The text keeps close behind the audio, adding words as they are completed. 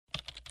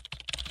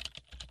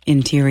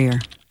Interior.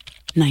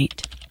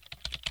 Night.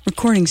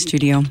 Recording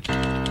studio.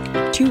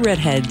 Two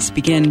redheads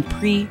begin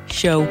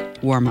pre-show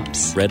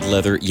warm-ups. Red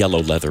leather,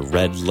 yellow leather,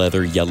 red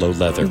leather, yellow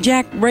leather.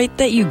 Jack, write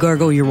that you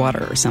gargle your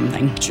water or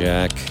something.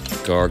 Jack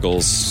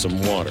gargles some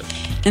water.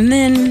 And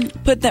then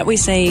put that we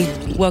say,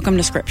 welcome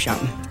to Script Shop.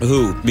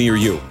 Who, me or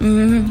you?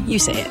 You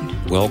say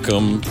it.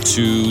 Welcome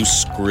to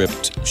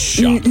Script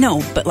Shop.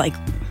 No, but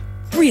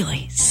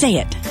really, say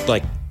it.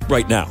 Like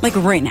right now. Like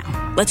right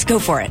now. Let's go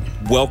for it.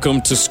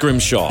 Welcome to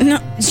Scrimshaw. No,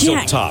 Silk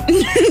Jack. Top.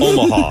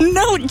 Omaha.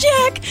 No,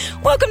 Jack.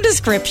 Welcome to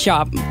Script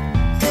Shop.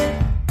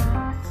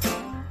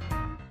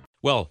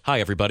 Well, hi,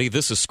 everybody.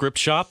 This is Script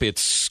Shop.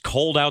 It's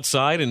cold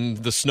outside, and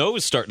the snow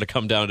is starting to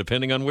come down,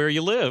 depending on where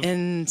you live.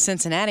 In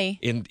Cincinnati.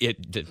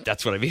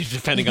 That's what I mean,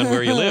 depending on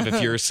where you live.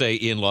 If you're, say,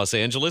 in Los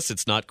Angeles,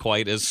 it's not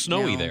quite as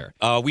snowy there.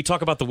 We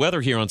talk about the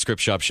weather here on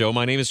Script Shop Show.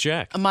 My name is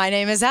Jack. My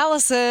name is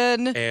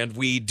Allison. And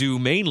we do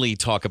mainly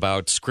talk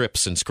about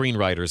scripts and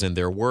screenwriters and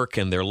their work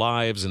and their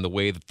lives and the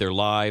way that their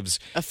lives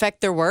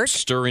Affect their work.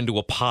 stir into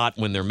a pot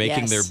when they're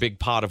making their big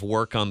pot of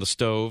work on the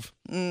stove.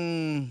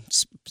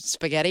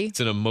 Spaghetti.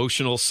 It's an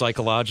emotional,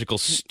 psychological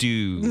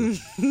stew.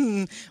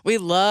 We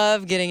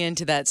love getting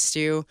into that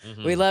stew.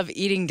 Mm-hmm. We love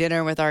eating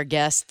dinner with our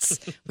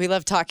guests. We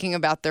love talking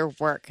about their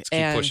work. Let's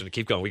keep pushing it.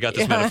 Keep going. We got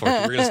this metaphor.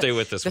 We're going to stay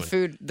with this the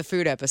one. The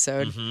food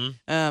episode.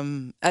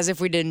 Mm-hmm. As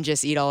if we didn't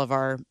just eat all of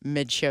our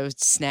mid-show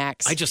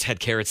snacks. I just had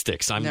carrot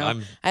sticks. I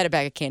had a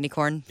bag of candy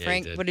corn. Yeah,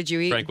 Frank, what did you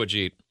eat? Frank, what'd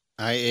you eat?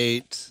 I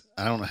ate,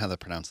 I don't know how to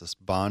pronounce this,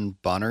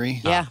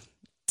 Bonnery? Yeah.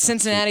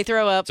 Cincinnati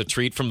throw up. It's a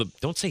treat from the...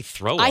 Don't say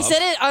throw up. I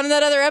said it on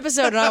that other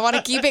episode, and I want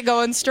to keep it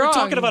going strong. We're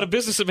talking about a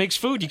business that makes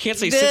food. You can't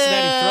say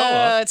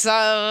Cincinnati throw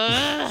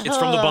up. It's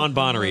from the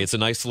Bonnery. It's a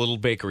nice little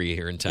bakery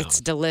here in town. It's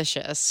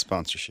delicious.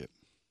 Sponsorship.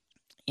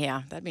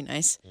 Yeah, that'd be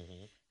nice.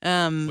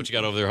 What you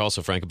got over there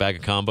also, Frank? A bag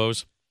of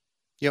combos?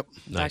 Yep.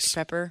 Nice. Dr.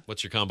 Pepper.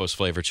 What's your combos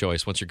flavor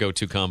choice? What's your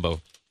go-to combo?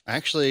 I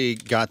actually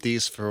got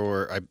these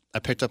I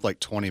picked up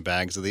 20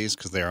 bags of these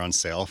because they're on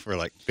sale for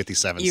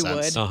 57 You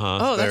cents. would. Uh-huh.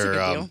 Oh, that's a They're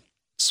good deal.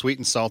 sweet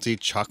and salty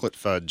chocolate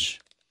fudge.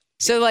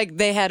 So,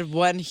 they had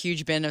one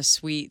huge bin of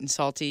sweet and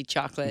salty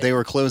chocolate. They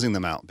were closing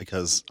them out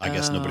because I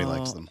guess nobody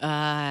likes them.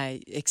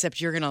 Except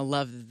you're going to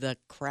love the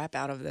crap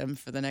out of them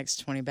for the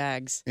next 20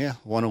 bags. Yeah,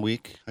 one a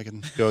week. I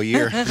can go a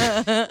year.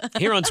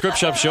 Here on Script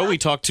Shop Show, we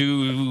talk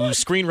to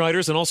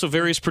screenwriters and also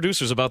various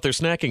producers about their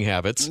snacking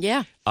habits.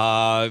 Yeah.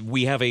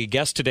 We have a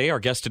guest today. Our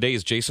guest today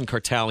is Jason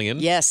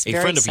Kartalian. Yes, a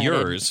very friend excited. of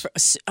yours.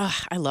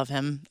 I love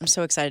him. I'm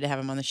so excited to have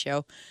him on the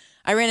show.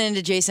 I ran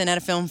into Jason at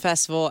a film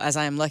festival, as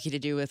I am lucky to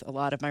do with a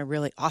lot of my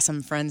really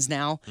awesome friends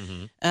now.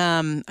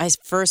 I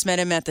first met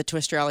him at the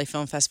Twister Alley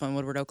Film Festival in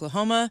Woodward,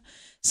 Oklahoma.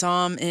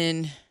 Saw him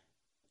in,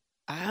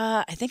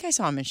 I think I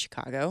saw him in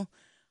Chicago.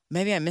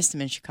 Maybe I missed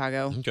him in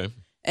Chicago. Okay.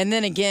 And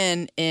then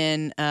again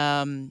in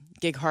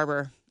Gig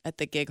Harbor, at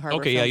the Gig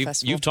Harbor Film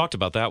Festival. You've talked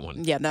about that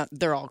one. Yeah,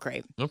 they're all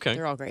great. Okay.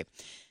 They're all great.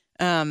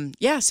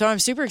 So I'm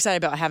super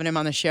excited about having him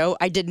on the show.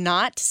 I did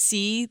not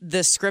see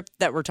the script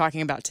that we're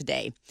talking about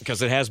today.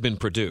 Because it has been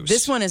produced.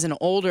 This one is an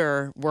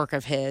older work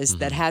of his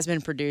that has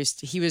been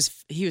produced. He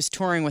was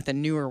touring with a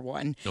newer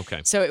one. Okay.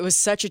 So it was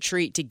such a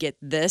treat to get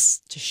this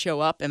to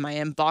show up in my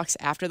inbox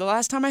after the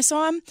last time I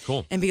saw him.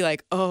 Cool. And be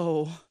like,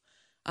 oh,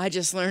 I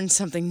just learned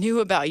something new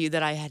about you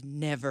that I had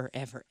never,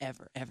 ever,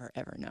 ever, ever,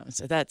 ever known.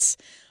 So that's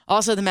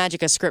also the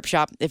magic of Script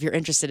Shop. If you're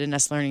interested in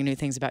us learning new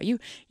things about you,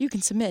 you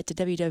can submit to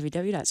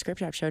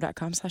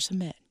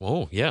www.scriptshopshow.com/submit.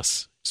 Oh,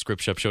 yes.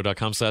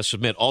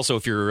 Scriptshopshow.com/submit. Also,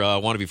 if you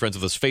want to be friends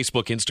with us,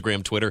 Facebook,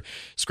 Instagram, Twitter,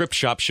 Script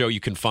Shop Show, you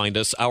can find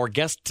us. Our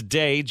guest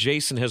today,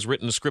 Jason, has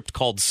written a script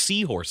called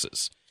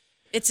Seahorses.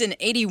 It's an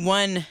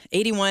 81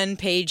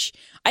 page,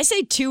 I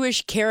say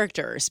 2-ish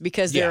characters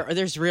because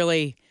there's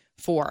really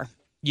 4.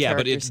 Yeah,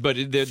 characters. but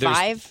there's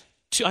 5?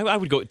 I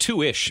would go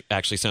 2-ish.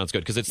 Actually, sounds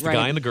good because it's the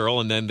guy and the girl,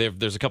 and then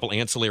there's a couple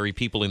ancillary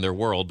people in their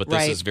world. But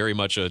this is very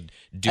much a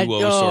duo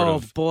sort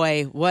of. Oh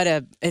boy,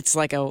 it's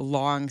like a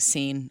long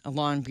scene, a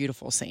long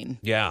beautiful scene.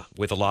 Yeah,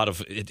 with a lot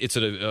of it's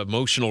an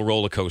emotional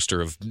roller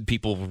coaster of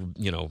people,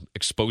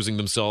 exposing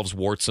themselves,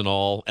 warts and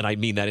all, and I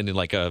mean that in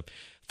like a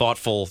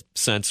thoughtful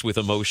sense with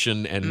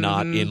emotion, and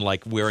not in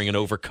like wearing an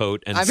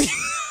overcoat and.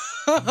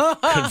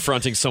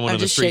 Confronting someone on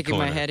the street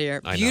corner. I'm just shaking my head here.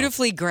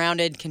 Beautifully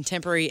grounded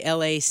contemporary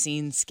LA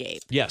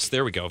scenescape. Yes,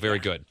 there we go. Very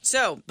good.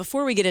 So,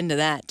 before we get into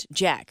that,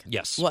 Jack,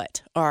 yes,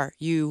 what are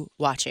you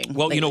watching?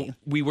 Well, lately?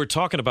 we were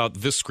talking about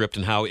this script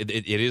and how it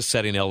is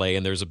set in LA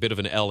and there's a bit of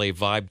an LA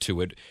vibe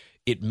to it.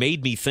 It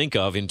made me think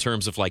of, in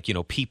terms of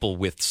people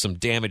with some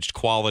damaged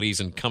qualities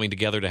and coming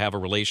together to have a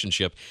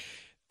relationship.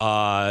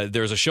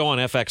 There's a show on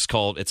FX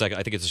called, I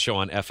think it's a show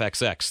on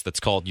FXX that's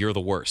called You're the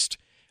Worst.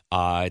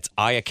 It's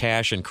Aya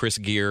Cash and Chris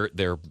Gere.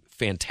 They're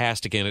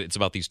fantastic in it. It's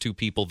about these two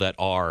people that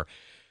are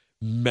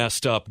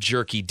messed up,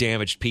 jerky,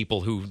 damaged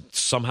people who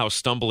somehow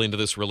stumble into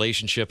this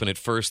relationship. And at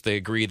first they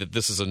agree that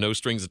this is a no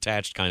strings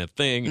attached kind of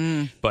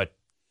thing. But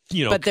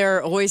But there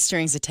are always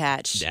strings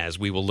attached. as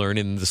we will learn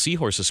in the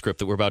Seahorses script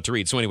that we're about to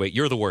read. So anyway,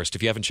 You're the Worst.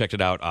 If you haven't checked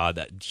it out,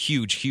 that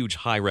huge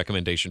high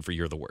recommendation for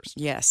You're the Worst.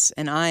 Yes,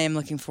 and I am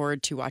looking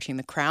forward to watching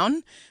The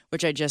Crown,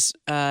 which I just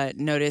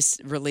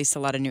noticed released a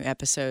lot of new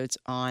episodes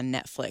on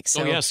Netflix.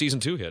 So, Oh yeah, season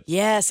 2 hit.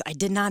 yes, I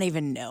did not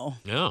even know.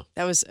 Yeah,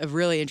 That was a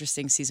really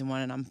interesting season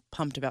 1, and I'm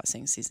pumped about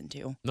seeing season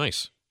 2.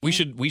 nice. We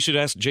should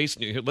ask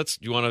Jason. You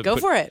want to Go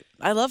for it.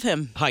 I love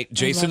him. Hi,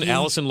 Jason. love you.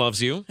 Allison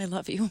loves you, I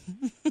love you.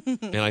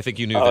 and I think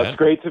you knew Oh, that. it's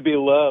great to be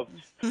loved.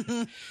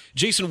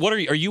 Jason, what are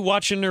you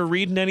watching or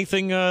reading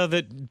anything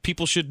that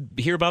people should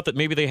hear about that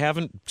maybe they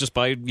haven't, just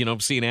by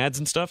seeing ads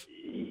and stuff?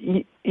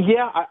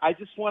 Yeah, I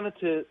just wanted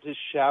to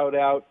shout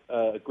out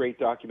a great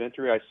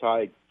documentary I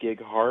saw at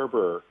Gig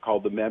Harbor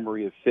called The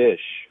Memory of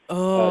Fish.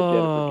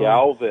 Jennifer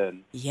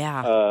Galvin,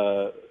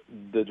 Yeah.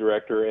 the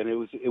director, and it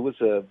was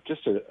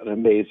just an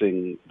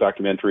amazing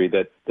documentary and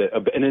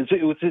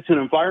it's an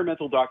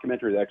environmental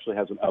documentary that actually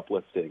has an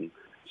uplifting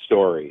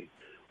story,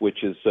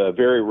 which is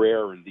very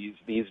rare in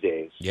these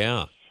days.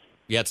 Yeah,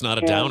 it's not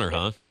a downer,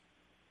 huh?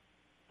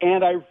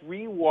 And I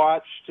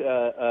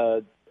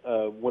rewatched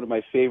one of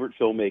my favorite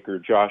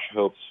filmmaker, Josh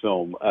Hope's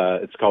film.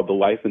 It's called The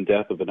Life and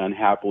Death of an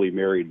Unhappily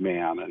Married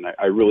Man, and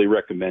I really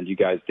recommend you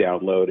guys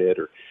download it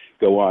or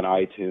go on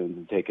iTunes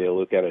and take a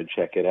look at it and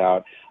check it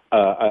out.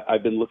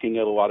 I've been looking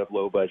at a lot of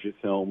low-budget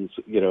films,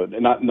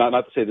 not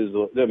to say this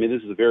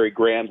is a very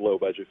grand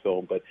low-budget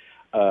film, but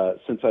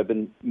since I've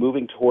been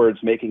moving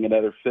towards making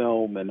another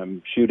film and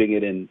I'm shooting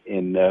it in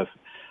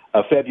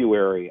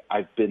February,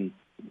 I've been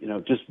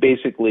just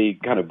basically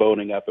kind of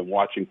boning up and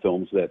watching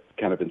films that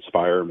kind of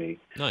inspire me.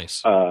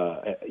 Nice.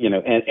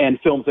 And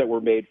films that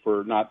were made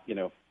for not,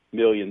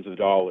 millions of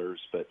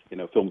dollars, but,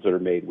 films that are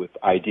made with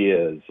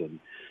ideas and,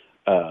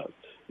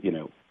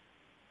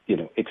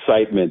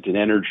 excitement and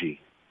energy.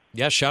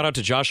 Yeah, shout out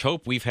to Josh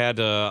Hope. We've had,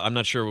 I'm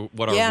not sure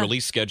what our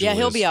release schedule is. Yeah,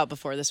 he'll be out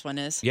before this one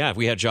is. Yeah,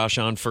 we had Josh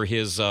on for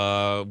his,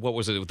 what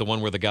was it, the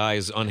one where the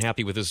guy's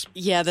unhappy with his...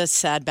 Yeah, the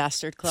Sad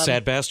Bastard Club.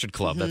 Sad Bastard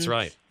Club, that's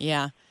right.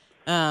 Yeah.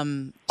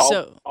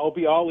 I'll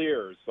be all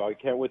ears, so I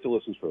can't wait to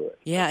listen to it.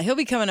 Yeah, he'll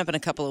be coming up in a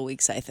couple of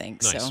weeks, I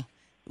think. Nice. So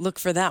look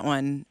for that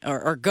one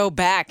or go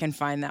back and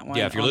find that one.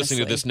 Yeah, if you're listening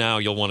to this now,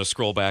 you'll want to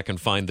scroll back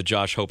and find the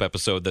Josh Hope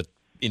episode that,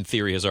 in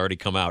theory, has already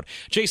come out.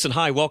 Jason,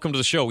 hi, welcome to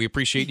the show. We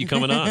appreciate you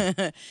coming on.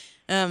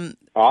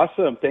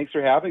 Awesome. Thanks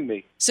for having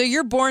me. So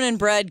you're born and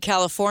bred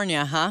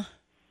California, huh?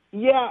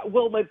 Yeah,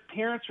 well, my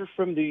parents are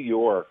from New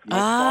York. My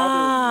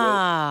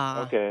Ah. father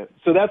was, okay,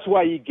 so that's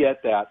why you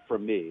get that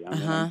from me. I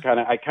mean,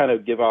 I kind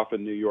of give off a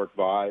New York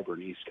vibe or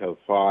an East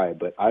Coast vibe,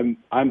 but I'm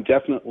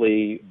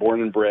definitely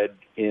born and bred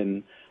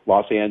in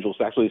Los Angeles,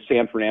 actually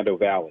San Fernando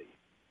Valley.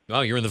 Oh,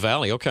 you're in the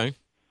Valley, okay.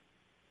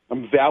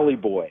 I'm a Valley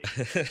boy.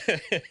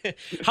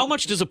 How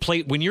much does a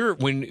place when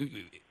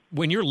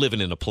you're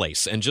living in a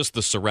place and just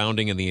the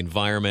surrounding and the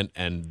environment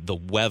and the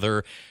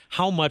weather,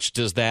 how much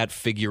does that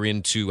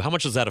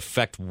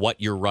affect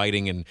what you're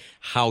writing and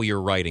how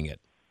you're writing it?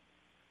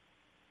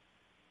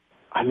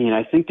 I mean,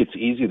 I think it's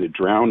easy to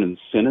drown in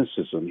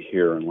cynicism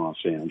here in Los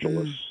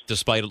Angeles.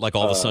 Despite like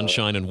all the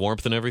sunshine and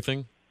warmth and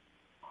everything?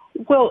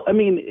 Well, I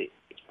mean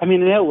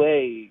in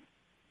LA,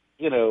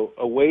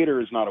 a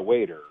waiter is not a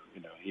waiter.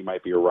 He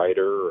might be a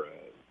writer or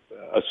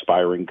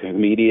aspiring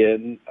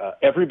comedian.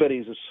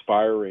 Everybody's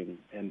aspiring,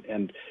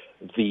 and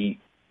the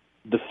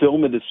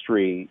film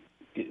industry,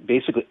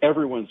 basically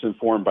everyone's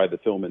informed by the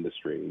film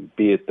industry,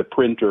 be it the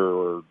printer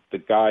or the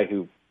guy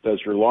who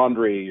does your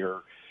laundry,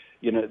 or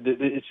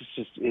it's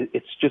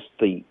just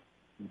the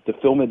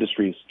film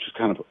industry is just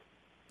kind of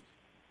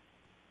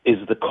is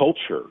the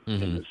culture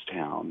in this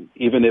town,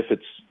 even if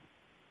it's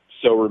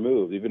so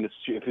removed. Even if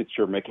it's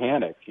your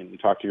mechanic, and you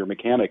talk to your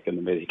mechanic, and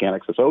the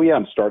mechanic says, "Oh yeah,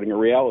 I'm starting a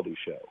reality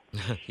show."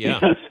 Yeah.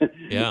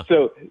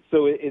 So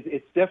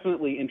it's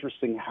definitely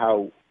interesting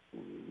how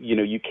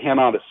you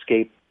cannot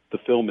escape the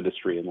film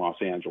industry in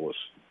Los Angeles,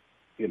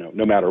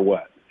 no matter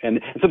what. And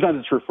sometimes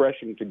it's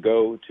refreshing to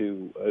go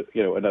to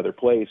another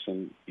place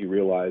and you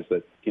realize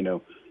that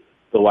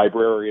the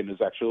librarian is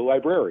actually a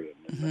librarian,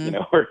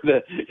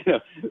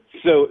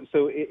 So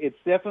it's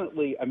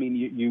definitely. I mean,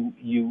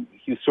 you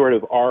sort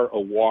of are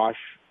awash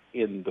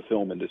in the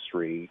film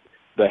industry.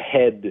 The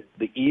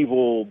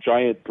evil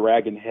giant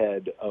dragon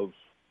head of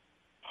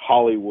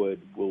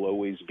Hollywood will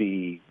always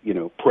be,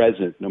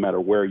 present no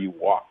matter where you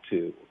walk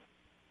to,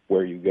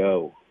 where you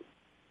go.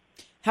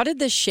 How did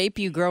this shape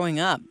you growing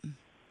up?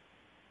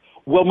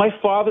 Well, my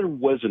father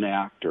was an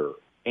actor.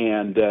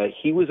 And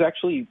he was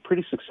actually a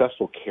pretty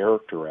successful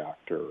character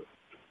actor.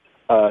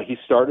 He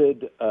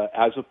started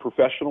as a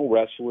professional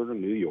wrestler in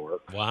New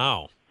York.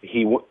 Wow.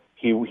 He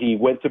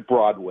went to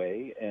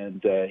Broadway,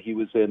 and he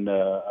was in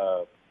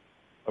a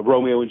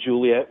Romeo and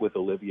Juliet with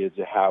Olivia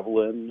de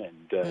Havilland,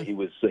 and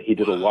he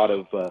did a lot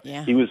of.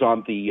 He was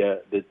on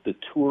the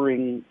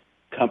touring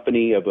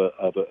company of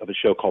a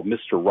show called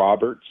Mr.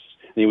 Roberts.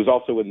 And he was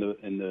also in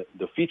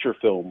the feature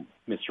film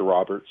Mr.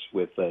 Roberts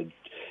with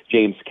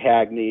James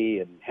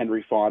Cagney and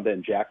Henry Fonda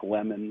and Jack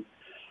Lemmon.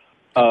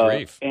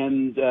 Grief.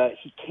 And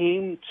he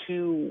came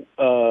to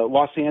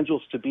Los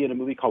Angeles to be in a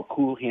movie called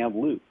Cool Hand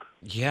Luke.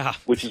 Yeah.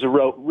 Which is a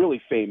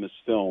really famous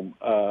film,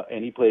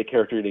 and he played a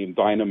character named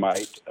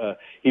Dynamite.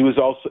 He was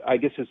also, I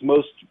guess, his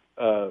most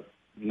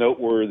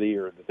noteworthy,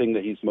 or the thing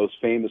that he's most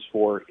famous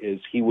for, is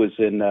he was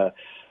in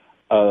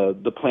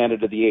the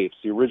Planet of the Apes,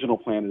 the original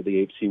Planet of the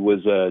Apes. He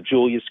was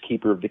Julius,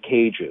 Keeper of the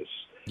Cages.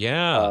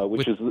 Yeah.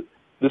 Which is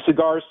the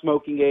cigar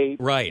smoking ape,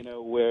 right?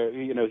 Where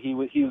he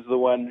was the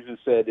one who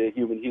said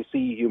human you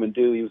see, human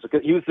do. He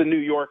was the New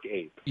York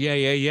ape.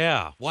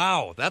 Yeah.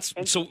 Wow,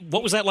 so.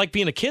 What was that like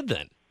being a kid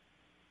then?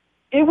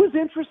 It was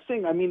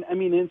interesting. I mean,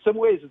 in some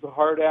ways, it's a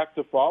hard act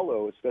to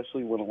follow,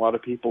 especially when a lot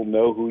of people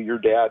know who your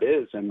dad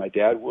is. And my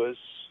dad was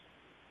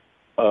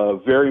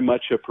very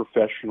much a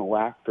professional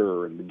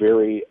actor and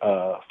very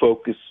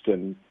focused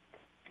and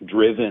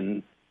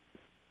driven,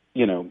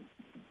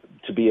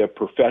 to be a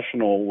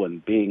professional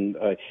and being,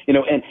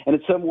 and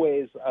in some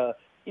ways, I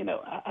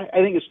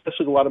think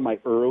especially a lot of my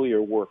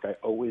earlier work, I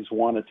always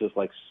wanted to,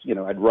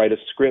 I'd write a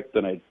script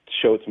and I'd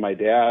show it to my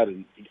dad,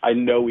 and I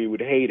know he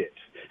would hate it.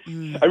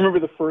 I remember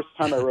the first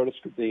time I wrote a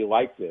script that he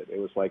liked it. It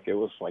was like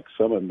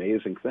some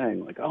amazing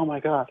thing. Like, oh my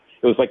God.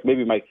 It was like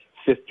maybe my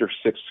fifth or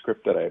sixth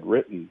script that I had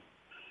written.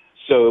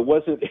 So it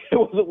wasn't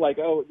like,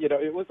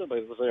 it wasn't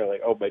necessarily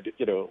like,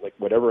 like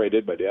whatever I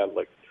did, my dad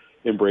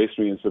embraced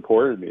me and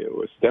supported me. It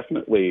was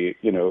definitely,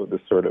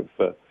 this sort of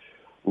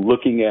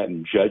looking at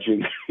and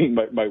judging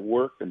my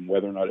work and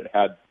whether or not it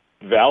had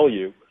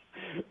value.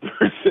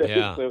 Per se.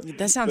 Yeah. So,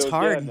 that sounds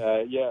hard.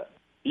 Yeah.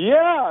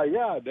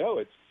 No,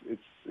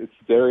 it's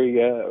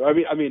very.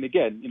 I mean,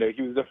 again,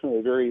 he was definitely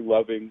a very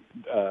loving,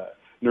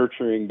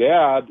 nurturing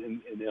dad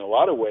in a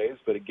lot of ways.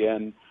 But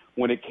again,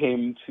 when it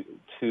came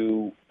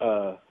to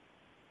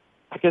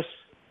I guess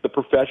the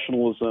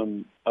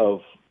professionalism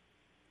of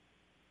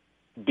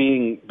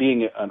being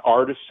an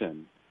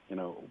artisan,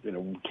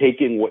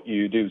 taking what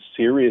you do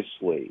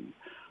seriously,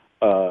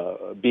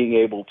 being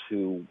able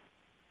to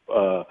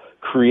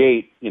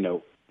create,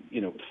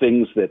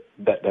 things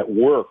that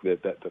work,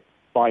 that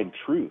find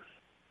truth.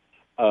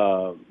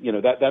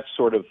 That's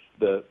sort of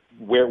the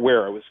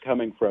where I was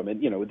coming from,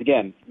 and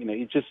again,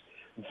 he's just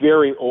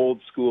very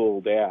old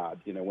school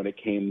dad. When it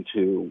came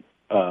to,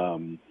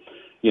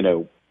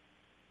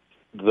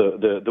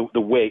 the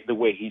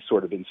way he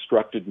sort of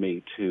instructed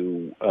me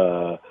to,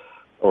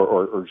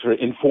 or sort of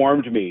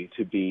informed me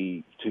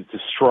to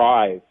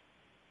strive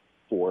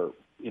for,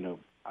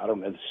 I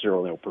don't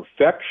necessarily know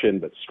perfection,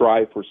 but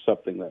strive for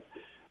something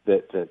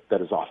that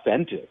is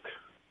authentic.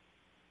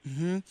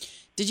 Mm-hmm.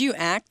 Did you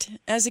act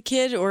as a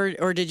kid,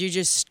 or did you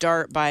just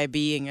start by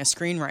being a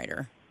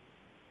screenwriter?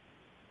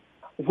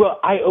 Well,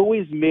 I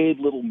always made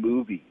little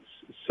movies.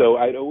 So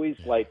I'd always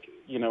I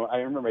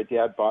remember my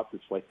dad bought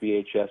this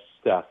VHS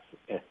stuff,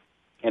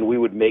 and we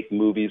would make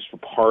movies for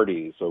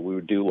parties. So we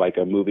would do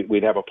a movie.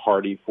 We'd have a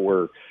party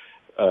for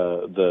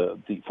the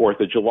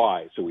 4th of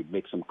July. So we'd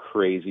make some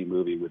crazy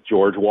movie with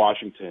George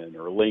Washington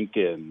or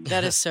Lincoln.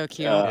 That is so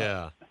cute.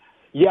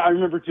 Yeah, I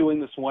remember doing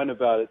this one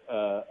about,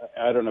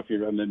 I don't know if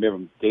maybe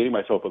I'm dating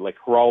myself, but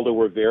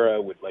Geraldo Rivera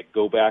would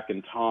go back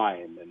in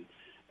time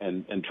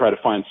and try to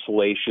find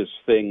salacious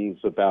things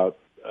about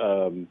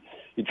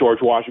George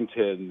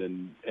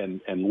Washington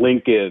and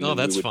Lincoln. Oh,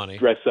 that's and funny.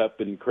 Dress up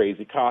in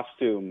crazy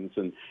costumes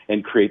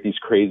and create these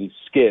crazy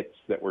skits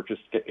that were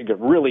just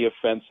really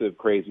offensive,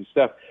 crazy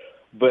stuff.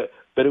 But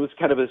it was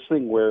kind of this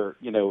thing where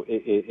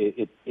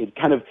it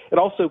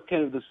also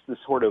kind of this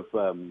sort of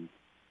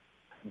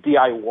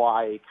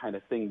DIY kind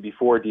of thing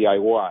before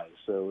DIY.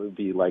 So it would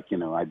be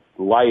I'd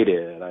light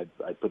it,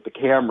 I'd put the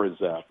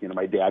cameras up.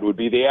 My dad would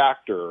be the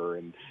actor,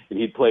 and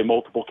he'd play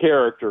multiple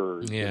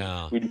characters.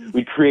 Yeah,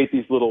 we'd create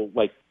these little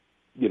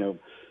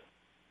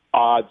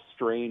odd,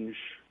 strange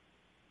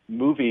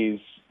movies.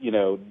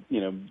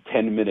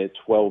 10-minute,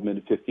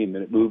 12-minute,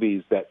 15-minute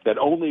movies that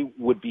only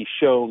would be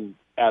shown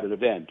at an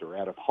event or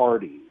at a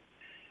party.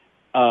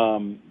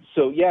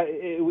 So yeah,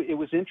 it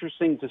was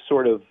interesting to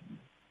sort of.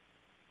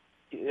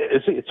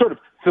 It's sort of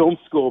film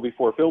school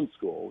before film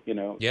school,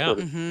 Yeah. Sort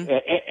of, mm-hmm.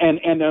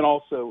 and then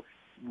also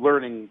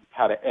learning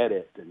how to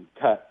edit and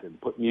cut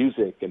and put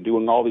music and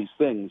doing all these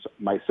things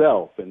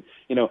myself. And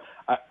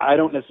I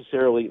don't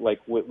necessarily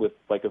with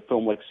a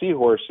film like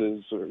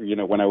Seahorses, or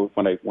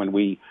when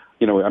we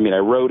I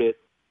wrote it,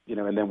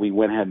 and then we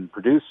went ahead and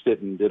produced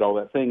it and did all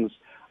that things.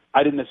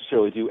 I didn't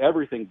necessarily do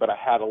everything, but I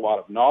had a lot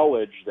of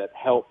knowledge that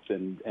helped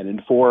and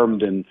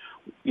informed and,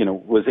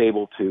 was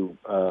able to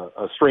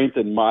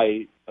strengthen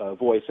my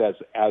voice as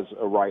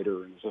a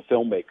writer and as a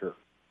filmmaker.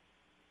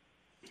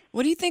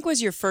 What do you think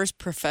was your first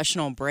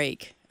professional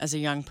break as a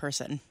young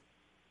person?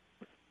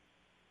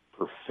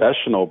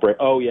 Professional break?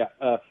 Oh,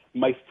 yeah.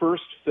 My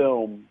first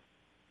film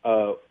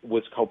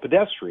was called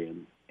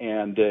Pedestrian,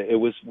 and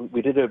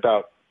we did it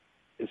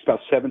it's about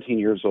 17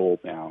 years old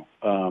now.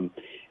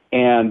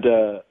 And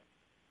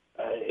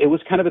it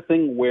was kind of a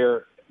thing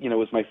where, it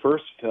was my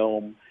first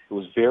film. It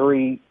was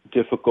very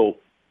difficult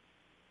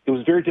it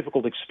was a very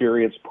difficult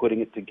experience putting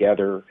it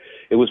together.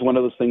 It was one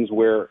of those things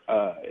where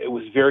it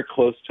was very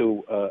close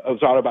to, it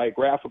was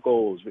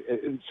autobiographical,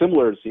 it was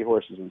similar to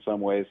Seahorses in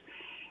some ways.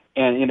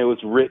 And, you know, it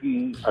was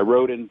written, I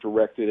wrote it and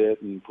directed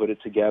it and put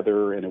it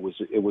together, and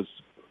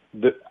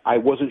I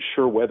wasn't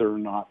sure whether or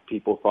not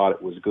people thought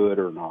it was good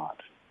or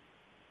not.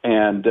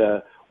 And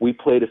we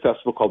played a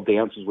festival called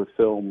Dances with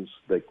Films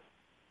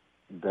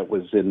that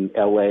was in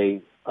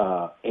L.A.,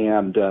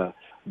 and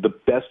the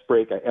best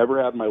break I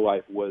ever had in my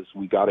life was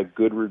we got a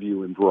good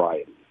review in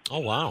Variety. Oh,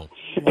 wow.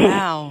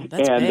 Wow,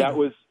 that's and big.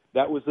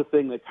 that was the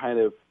thing that kind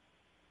of,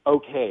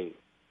 okay,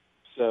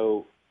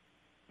 so,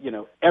 you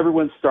know,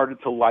 everyone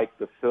started to like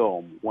the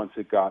film once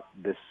it got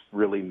this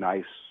really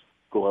nice,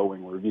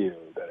 glowing review,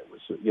 that it was,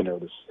 you know,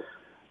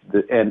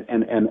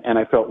 and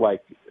I felt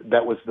like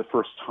that was the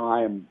first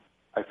time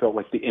I felt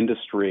like the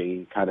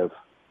industry kind of,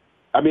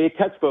 I mean, it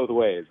cuts both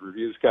ways.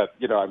 Reviews cut,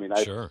 you know, I mean,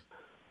 Sure.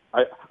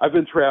 I've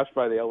been trashed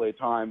by the LA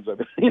Times. I've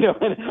been, you know,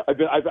 I've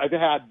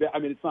had. I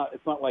mean, it's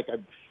not like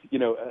I'm, you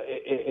know,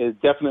 it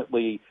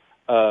definitely.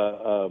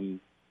 Your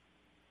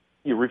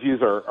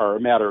reviews are a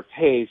matter of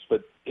taste,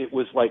 but it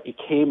was like it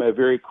came at a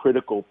very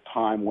critical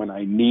time when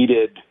I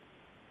needed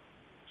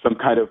some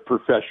kind of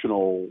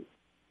professional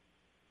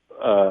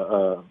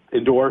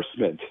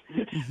endorsement,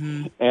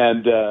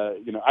 and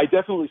you know, I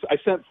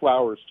sent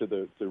flowers to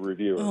the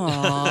reviewer.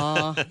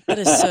 Aw, that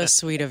is so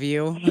sweet of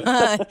you.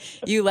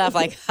 You laugh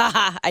like, ha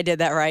ha, I did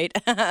that right.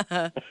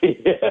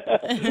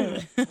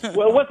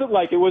 Well, it wasn't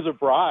like it was a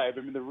bribe.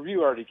 I mean, the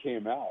review already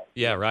came out.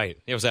 Yeah, right.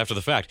 It was after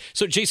the fact.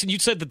 So, Jason, you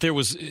said that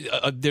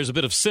there's a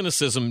bit of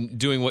cynicism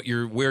doing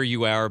where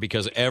you are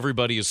because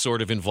everybody is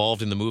sort of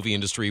involved in the movie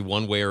industry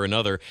one way or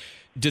another.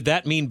 Did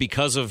that mean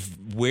because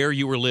of where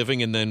you were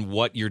living and then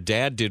what your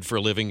dad did for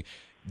a living,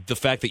 the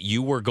fact that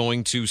you were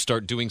going to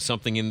start doing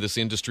something in this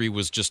industry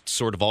was just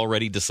sort of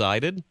already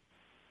decided?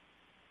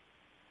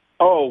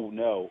 Oh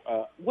no.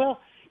 Well,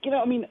 you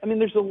know, I mean,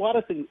 there's a lot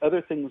of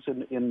other things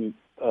in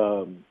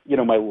you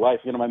know, my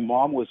life. You know, my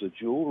mom was a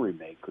jewelry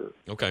maker.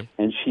 Okay.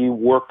 And she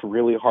worked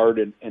really hard,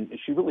 and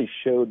she really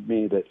showed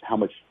me that how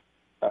much.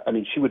 I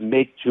mean, she would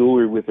make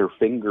jewelry with her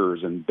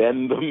fingers and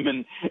bend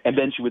them, and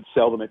then she would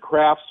sell them at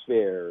crafts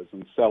fairs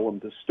and sell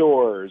them to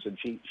stores. And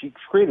she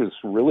created this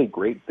really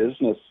great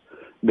business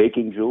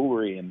making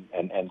jewelry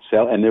and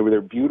sell, and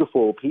they're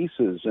beautiful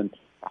pieces. And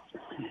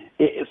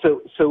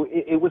so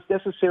it was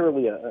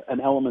necessarily an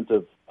element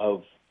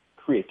of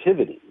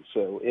creativity.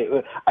 So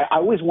I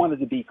always wanted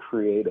to be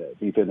creative,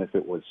 even if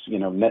it was, you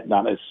know,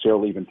 not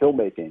necessarily even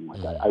filmmaking.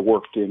 Like I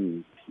worked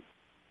in,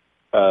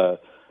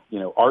 you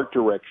know, art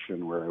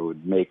direction where I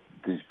would make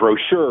these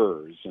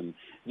brochures, and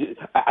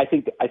I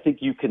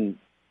think you can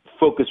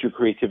focus your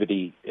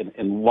creativity in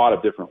a lot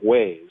of different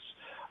ways.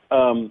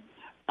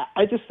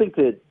 I just think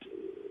that,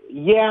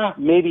 yeah,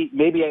 maybe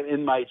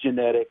in my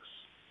genetics,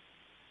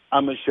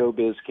 I'm a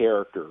showbiz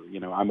character.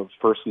 You know, I'm a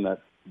person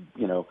that,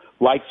 you know,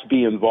 likes to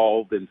be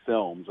involved in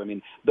films. I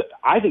mean,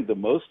 I think the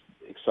most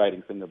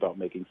exciting thing about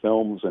making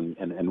films, and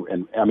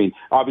I mean,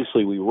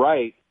 obviously we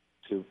write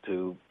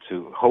to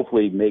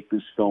hopefully make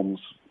these films,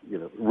 you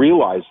know,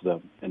 realize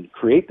them and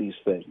create these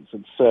things.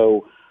 And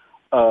so,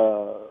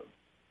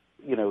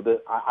 you know,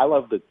 I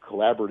love the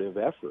collaborative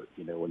effort,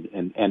 you know,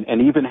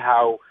 and even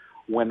how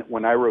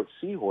when I wrote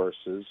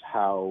Seahorses,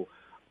 how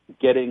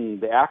getting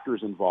the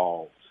actors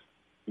involved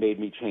made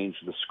me change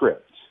the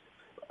script.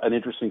 An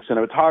interesting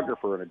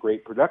cinematographer and a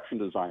great production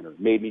designer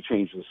made me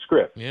change the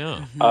script.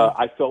 Yeah.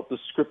 I felt the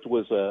script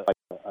was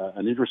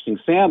an interesting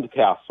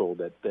sandcastle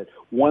that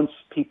once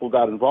people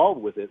got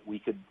involved with it, we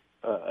could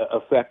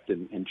affect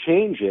and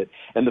change it.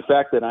 And the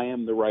fact that I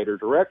am the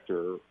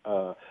writer-director,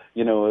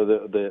 you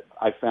know,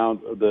 I found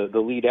the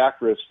lead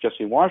actress,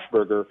 Jessie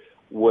Washburger,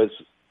 was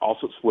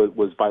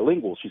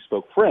bilingual. She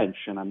spoke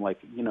French, and I'm like,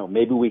 you know,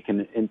 maybe we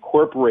can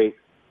incorporate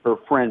her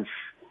French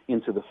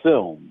into the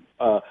film.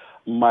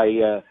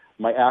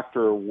 My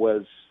actor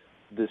was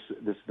this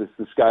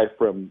guy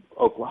from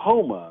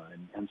Oklahoma,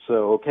 and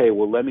so okay,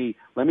 well let me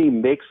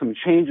make some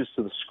changes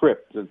to the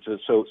script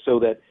so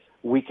that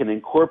we can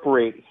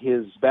incorporate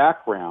his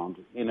background,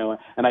 you know.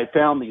 And I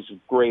found these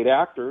great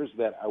actors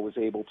that I was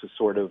able to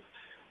sort of,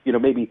 you know,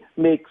 maybe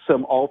make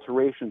some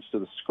alterations to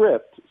the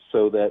script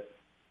so that,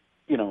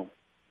 you know,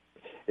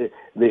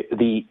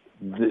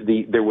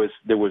 there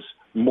was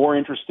more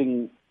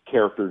interesting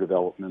character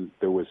development.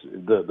 There was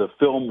the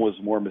film was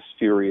more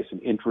mysterious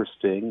and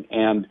interesting,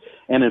 and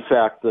in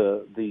fact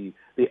the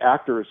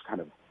actors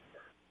kind of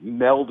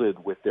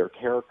melded with their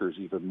characters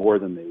even more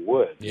than they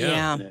would.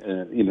 Yeah.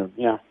 You know,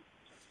 yeah.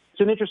 It's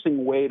an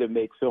interesting way to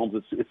make films.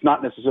 It's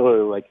not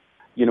necessarily like,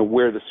 you know,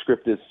 where the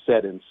script is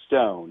set in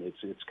stone.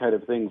 It's kind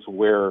of things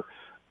where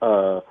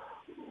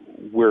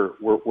we're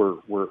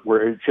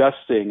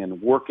adjusting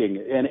and working,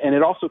 and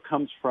it also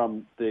comes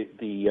from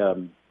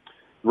the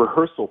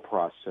rehearsal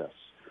process.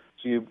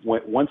 So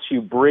once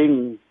you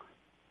bring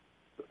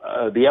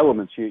the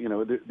elements, you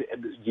know,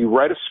 you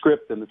write a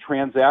script, and the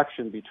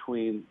transaction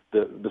between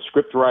the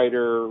script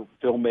writer,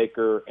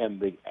 filmmaker, and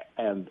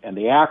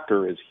the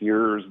actor is,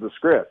 here's the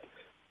script.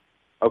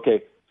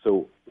 Okay,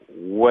 so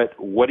what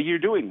are you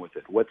doing with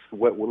it? Let's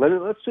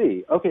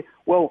see. Okay,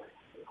 well,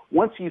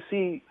 once you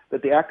see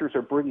that the actors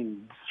are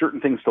bringing certain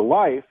things to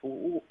life,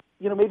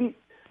 maybe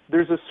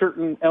there's a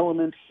certain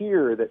element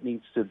here that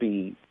needs to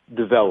be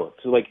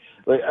developed. We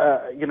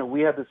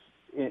have this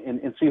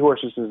in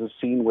Seahorses. There's a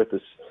scene with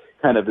this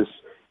kind of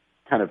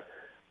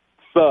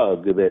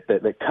thug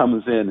that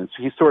comes in, and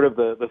so he's sort of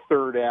the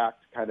third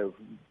act kind of.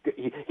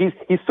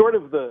 He's sort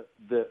of the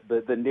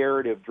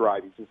narrative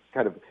drive. He's this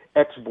kind of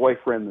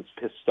ex-boyfriend that's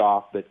pissed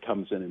off that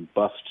comes in and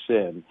busts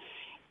in,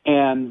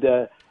 and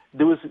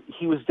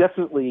he was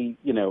definitely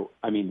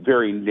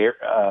very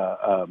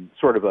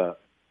sort of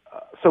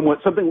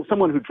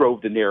someone who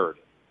drove the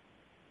narrative.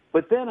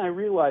 But then I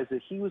realized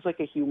that he was like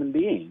a human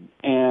being,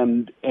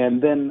 and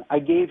then I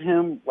gave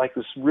him like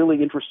this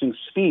really interesting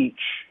speech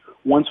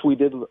once we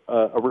did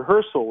a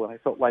rehearsal, and I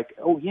felt like,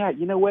 oh yeah,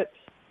 you know what,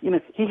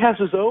 he has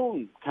his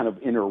own kind of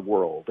inner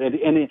world, and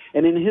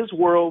in his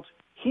world,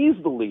 he's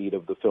the lead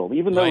of the film,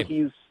 even though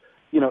he's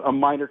a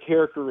minor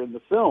character in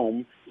the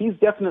film. He's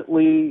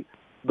definitely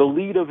the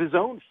lead of his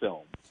own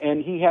film,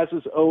 and he has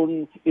his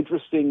own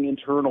interesting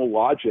internal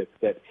logic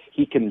that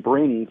he can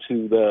bring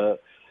to the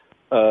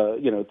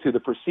to the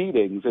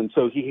proceedings. And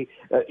so he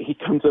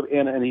comes up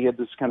and he had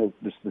this kind of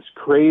this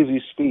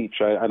crazy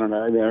speech. I don't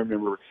know. I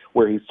remember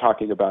where he's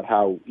talking about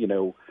how he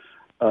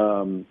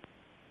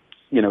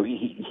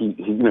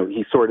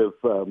sort of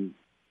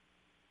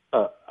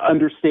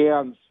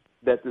understands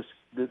that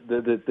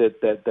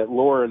that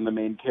Lauren, the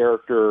main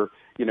character,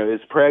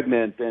 is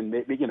pregnant, and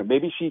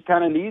maybe she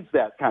kind of needs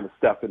that kind of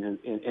stuff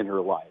in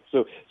her life.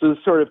 So this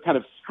sort of kind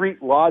of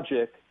street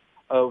logic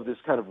of this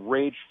kind of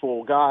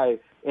rageful guy,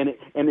 and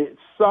it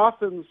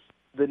softens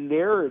the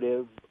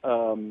narrative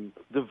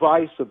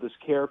device of this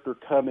character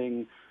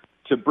coming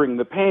to bring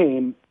the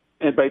pain,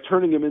 and by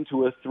turning him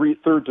into a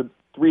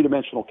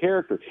three-dimensional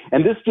character.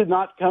 And this did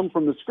not come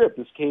from the script.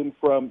 This came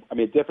from,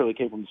 it definitely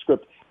came from the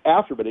script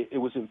after, but it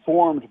was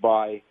informed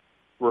by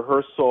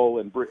rehearsal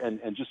and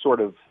just sort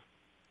of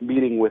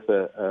meeting with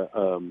the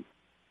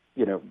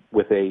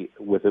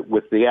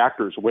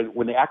actors.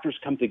 When the actors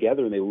come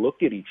together and they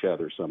look at each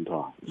other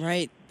sometimes.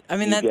 Right.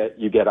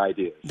 You get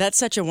ideas. That's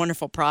such a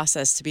wonderful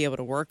process to be able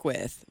to work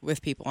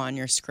with people on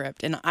your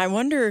script. And I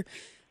wonder,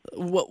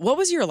 what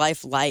was your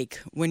life like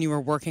when you were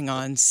working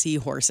on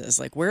Seahorses?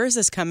 Like, where is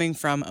this coming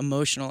from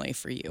emotionally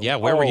for you? Yeah,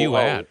 where were you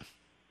at?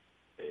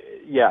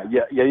 Yeah,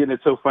 and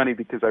it's so funny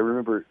because I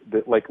remember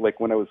that, like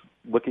when I was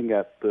looking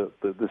at the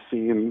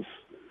scenes,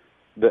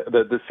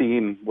 the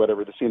scene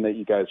that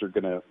you guys are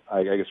gonna,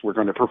 I guess we're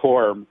going to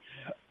perform.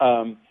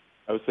 I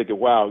was thinking,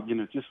 wow,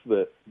 just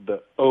the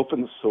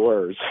open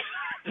sores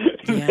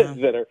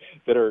that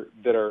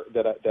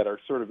are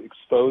sort of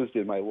exposed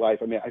in my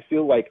life. I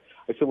feel like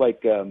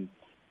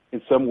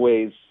in some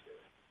ways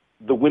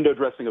the window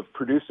dressing of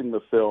producing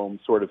the film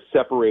sort of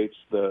separates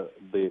the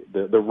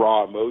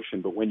raw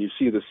emotion, but when you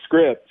see the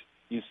script,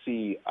 you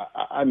see,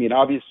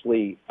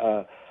 obviously,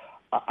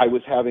 I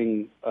was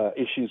having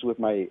issues with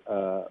my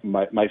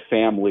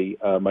family.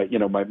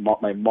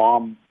 My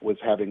mom was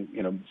having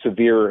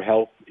severe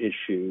health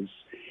issues,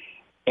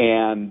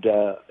 and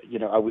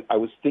I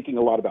was thinking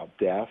a lot about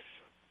death.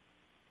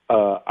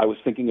 I was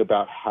thinking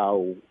about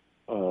how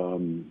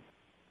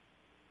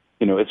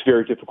it's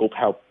very difficult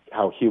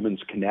how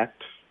humans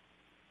connect.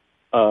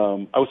 I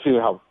was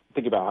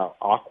thinking about how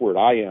awkward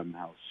I am,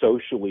 how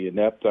socially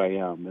inept I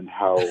am, and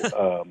how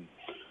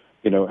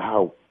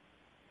how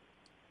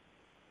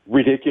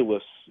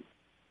ridiculous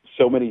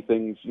so many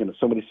things,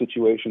 so many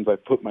situations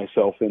I've put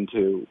myself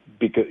into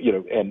because,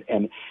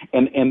 and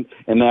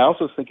I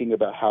also was thinking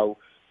about how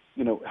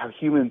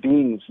human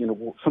beings,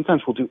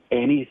 sometimes will do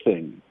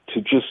anything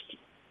to just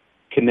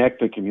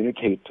connect and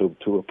communicate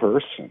to a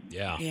person.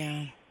 Yeah.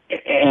 Yeah.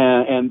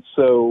 And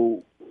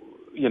so,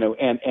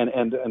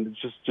 and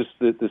just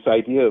this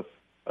idea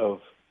of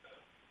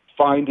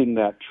finding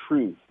that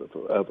truth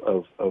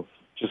of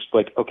just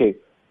like, okay,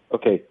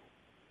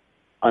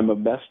 I'm a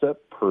messed up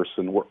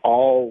person. We're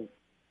all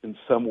in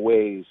some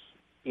ways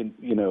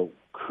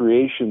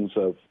creations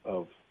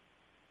of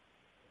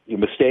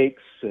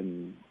mistakes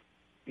and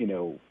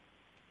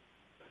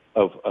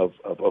of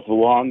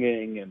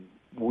longing, and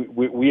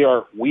we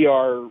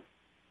are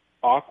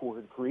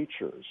awkward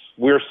creatures.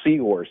 We're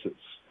seahorses,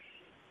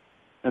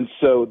 and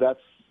so that's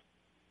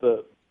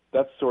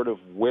sort of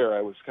where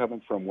I was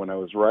coming from when I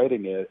was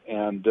writing it,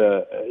 and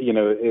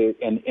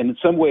and in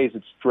some ways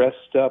it's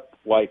dressed up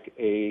like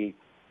a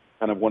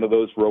kind of one of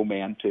those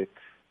romantic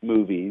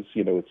movies.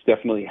 It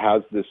definitely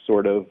has this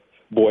sort of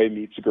boy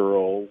meets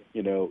girl,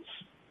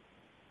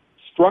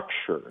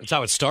 structure. That's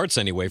how it starts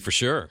anyway, for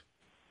sure.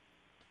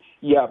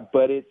 Yeah,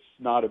 but it's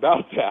not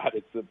about that.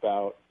 It's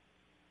about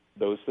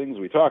those things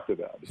we talked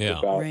about.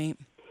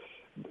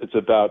 It's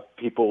about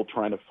people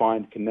trying to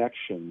find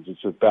connections.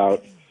 It's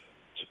about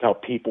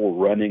people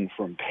running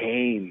from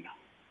pain.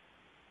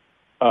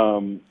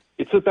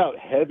 It's about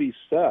heavy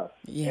stuff.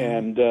 Yeah.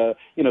 And,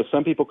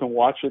 some people can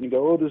watch it and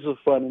go, oh, this is a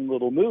fun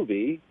little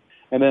movie.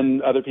 and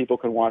then other people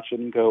can watch it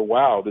and go,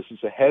 wow, this is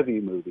a heavy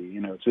movie. You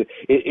know,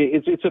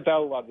 it's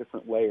about a lot of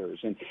different layers.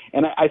 And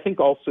I think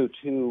also,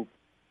 too,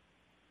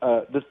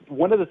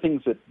 one of the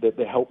things that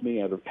helped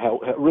me,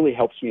 really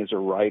helps me as a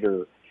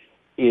writer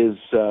is,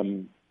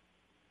 and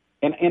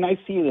I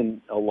see it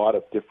in a lot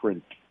of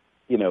different,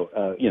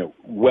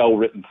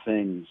 well-written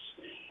things,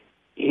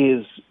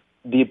 is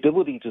the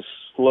ability to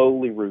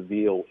slowly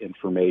reveal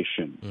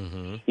information.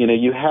 Mm-hmm. You know,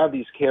 you have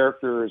these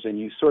characters and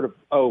you sort of,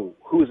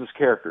 who is this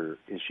character?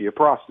 Is she a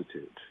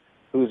prostitute?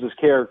 Who is this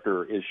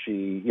character? Is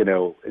she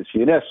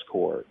an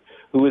escort?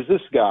 Who is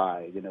this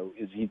guy? You know,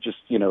 is he just,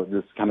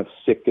 this kind of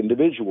sick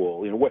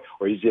individual? You know,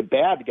 or is he a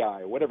bad guy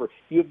or whatever?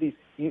 You have these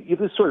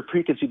sort of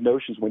preconceived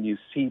notions when you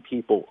see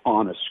people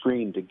on a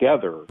screen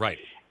together. Right.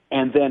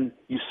 And then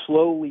you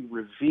slowly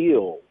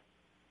reveal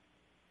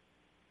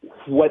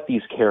what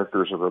these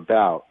characters are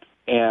about.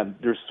 And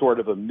there's sort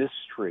of a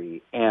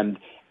mystery, and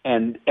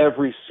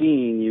every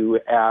scene you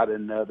add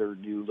another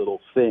new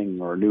little thing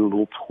or a new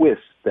little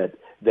twist that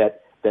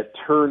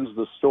turns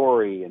the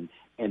story and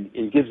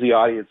it gives the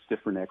audience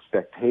different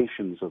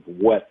expectations of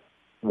what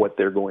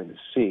they're going to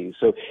see.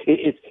 So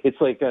it's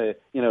like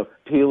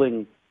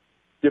peeling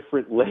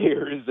different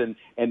layers and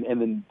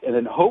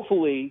then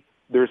hopefully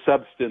there's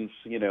substance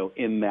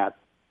in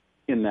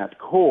that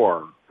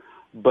core.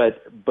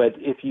 But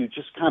if you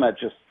just kind of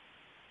just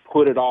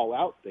put it all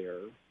out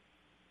there,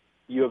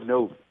 you have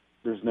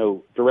there's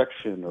no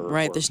direction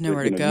right. There's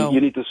nowhere to go.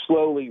 You need to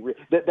slowly.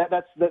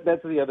 That's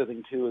the other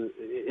thing too.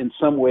 In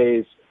some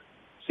ways,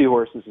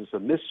 Seahorses is a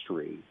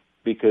mystery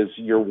because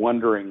you're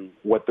wondering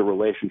what the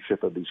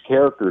relationship of these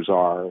characters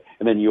are,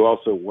 and then you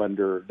also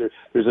wonder.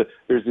 There's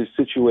this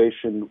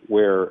situation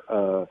where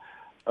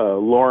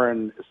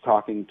Lauren is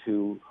talking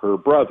to her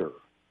brother,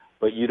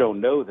 but you don't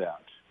know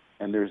that,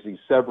 and there's these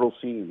several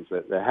scenes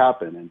that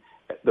happen, and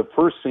the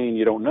first scene,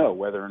 you don't know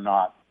whether or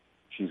not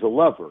she's a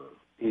lover.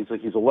 He's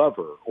a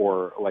lover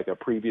or like a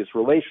previous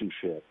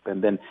relationship.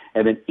 And then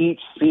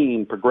each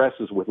scene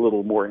progresses with a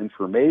little more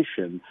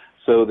information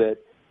so that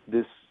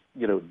this,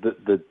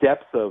 the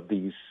depth of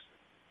these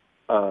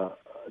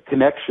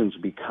connections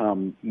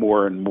become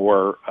more and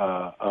more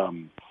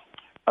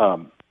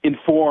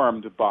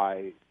informed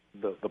by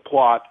the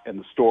plot and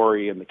the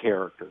story and the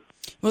character.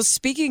 Well,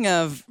 speaking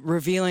of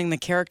revealing the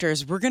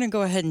characters, we're going to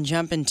go ahead and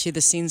jump into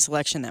the scene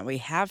selection that we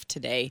have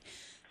today.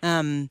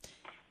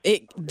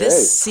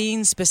 This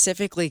scene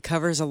specifically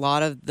covers a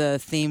lot of the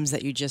themes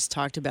that you just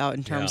talked about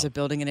in terms of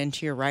building it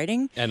into your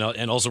writing. And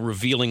also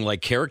revealing like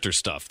character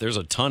stuff. There's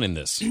a ton in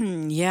this.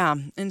 Yeah.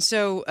 And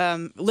so,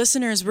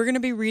 listeners, we're going to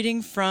be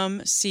reading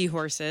from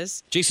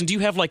Seahorses. Jason, do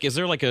you have is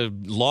there like a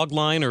log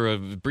line or a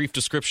brief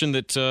description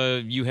that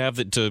you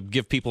have to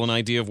give people an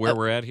idea of where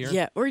we're at here?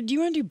 Yeah. Or do you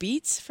want to do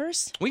beats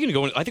first? We can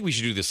go. I think we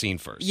should do the scene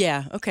first.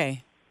 Yeah.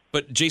 Okay.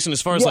 But Jason,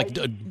 as far as a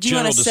general description. Do you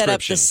want to set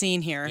up the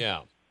scene here?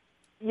 Yeah.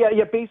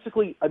 Yeah.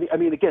 Basically, I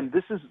mean, again,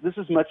 this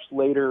is much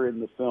later in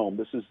the film.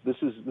 This is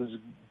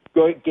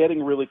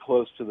getting really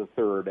close to the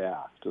third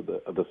act of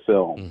the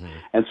film, mm-hmm.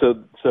 and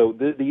so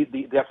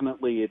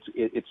definitely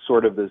it's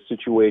sort of the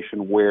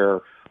situation where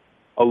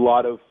a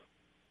lot of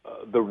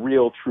the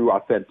real, true,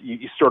 authentic.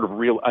 You sort of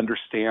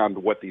understand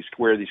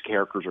where these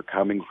characters are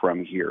coming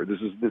from here.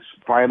 This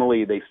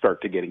finally they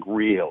start to getting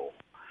real.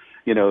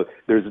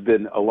 There's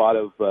been a lot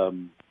of.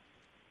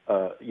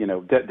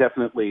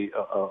 Definitely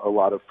a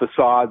lot of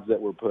facades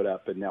that were put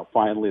up, and now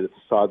finally the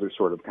facades are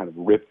sort of kind of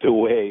ripped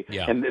away.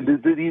 Yeah. And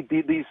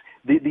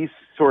these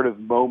sort of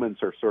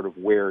moments are sort of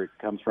where it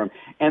comes from.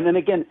 And then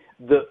again,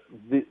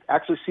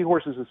 actually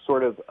Seahorses is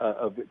sort of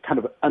a kind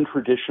of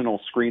untraditional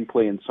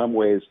screenplay in some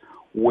ways,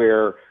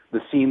 where the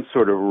scenes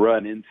sort of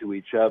run into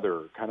each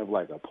other, kind of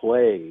like a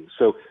play.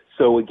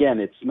 So again,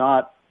 it's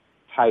not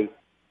tight.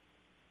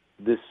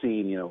 This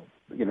scene,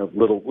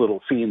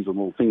 little scenes and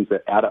little things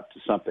that add up to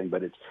something,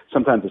 but it's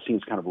sometimes the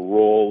scenes kind of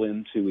roll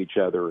into each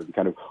other, and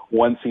kind of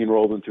one scene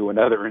rolls into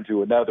another.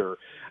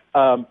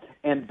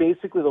 And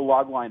basically the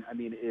log line,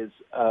 is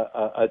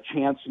a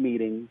chance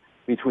meeting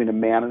between a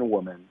man and a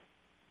woman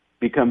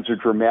becomes a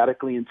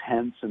dramatically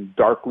intense and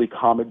darkly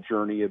comic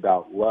journey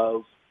about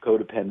love,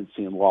 codependency,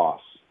 and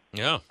loss.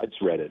 Yeah. I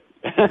just read it.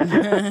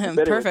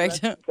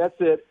 Perfect. That's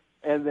it.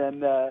 And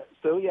then,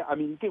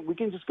 we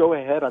can just go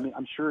ahead.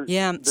 I'm sure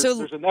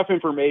there's enough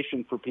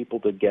information for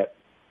people to get.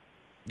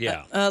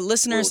 Yeah.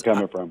 Listeners, where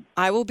we're coming from.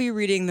 I will be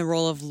reading the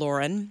role of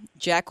Lauren.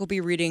 Jack will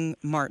be reading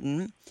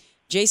Martin.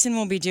 Jason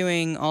will be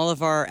doing all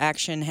of our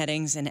action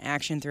headings and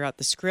action throughout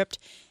the script.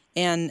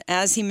 And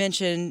as he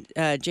mentioned,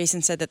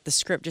 Jason said that the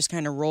script just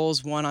kind of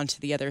rolls one onto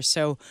the other.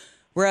 So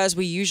whereas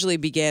we usually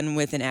begin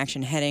with an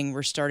action heading,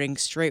 we're starting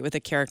straight with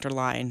a character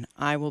line.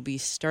 I will be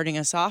starting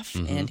us off,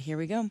 and here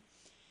we go.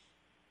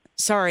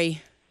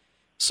 Sorry.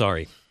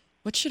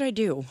 What should I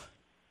do?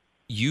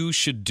 You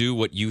should do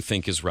what you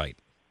think is right.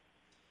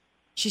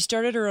 She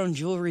started her own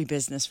jewelry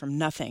business from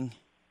nothing.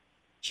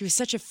 She was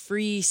such a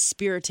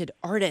free-spirited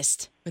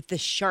artist with this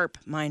sharp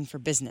mind for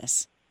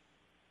business.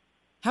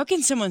 How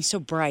can someone so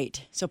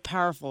bright, so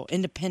powerful,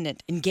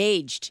 independent,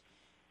 engaged,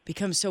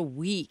 become so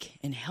weak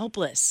and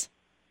helpless?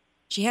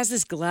 She has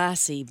this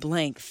glassy,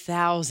 blank,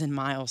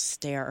 1,000-mile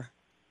stare.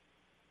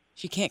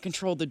 She can't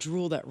control the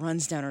drool that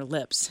runs down her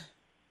lips.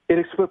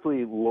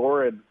 Inexplicably,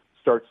 Lauren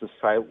starts to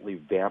silently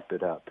vamp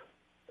it up.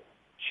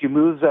 She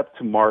moves up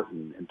to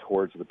Martin and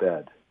towards the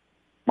bed.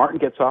 Martin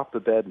gets off the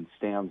bed and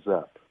stands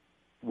up.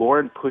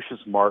 Lauren pushes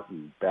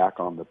Martin back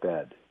on the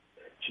bed.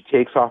 She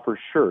takes off her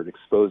shirt,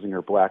 exposing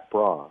her black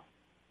bra.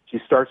 She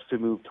starts to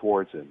move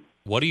towards him.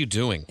 What are you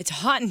doing? It's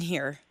hot in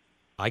here.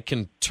 I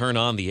can turn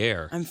on the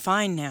air. I'm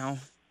fine now.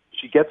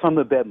 She gets on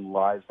the bed and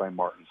lies by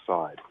Martin's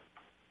side.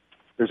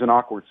 There's an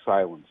awkward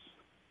silence.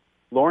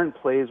 Lauren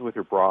plays with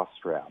her bra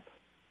strap.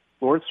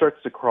 Lauren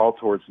starts to crawl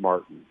towards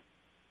Martin.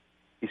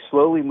 He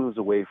slowly moves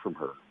away from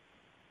her.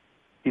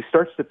 He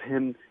starts to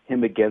pin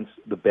him against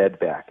the bed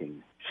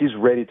backing. She's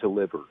ready to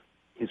liver.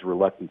 He's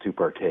reluctant to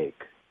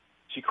partake.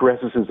 She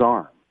caresses his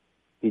arm.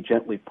 He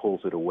gently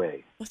pulls it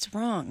away. What's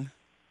wrong?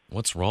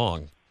 What's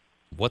wrong?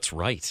 What's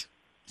right?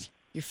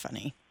 You're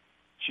funny.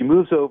 She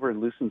moves over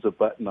and loosens a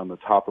button on the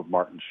top of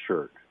Martin's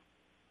shirt.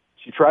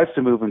 She tries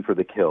to move him for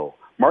the kill.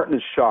 Martin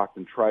is shocked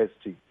and tries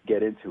to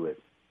get into it,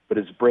 but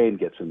his brain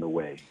gets in the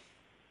way.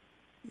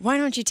 Why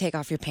don't you take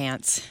off your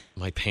pants?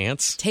 My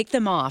pants? Take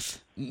them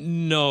off.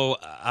 No,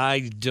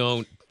 I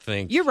don't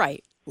think. You're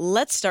right.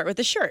 Let's start with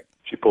the shirt.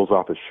 She pulls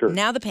off his shirt.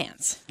 Now the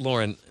pants.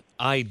 Lauren,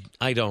 I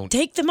don't.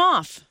 Take them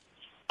off.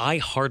 I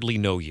hardly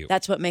know you.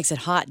 That's what makes it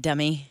hot,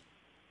 dummy.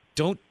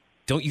 Don't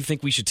you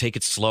think we should take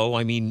it slow?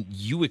 I mean,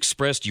 you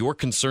expressed your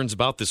concerns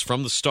about this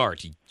from the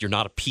start. You're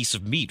not a piece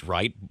of meat,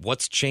 right?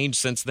 What's changed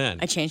since then?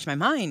 I changed my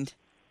mind.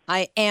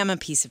 I am a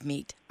piece of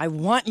meat. I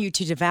want you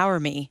to devour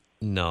me.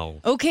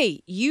 No.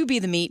 Okay, you be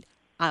the meat.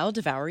 I'll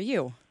devour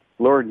you.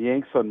 Lauren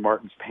yanks on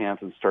Martin's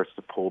pants and starts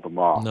to pull them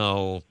off.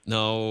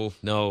 No.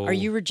 Are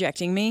you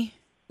rejecting me?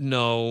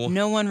 No.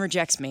 No one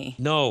rejects me.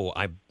 No,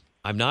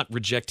 I'm not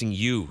rejecting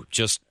you,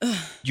 just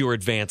your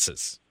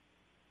advances.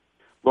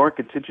 Lauren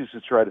continues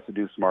to try to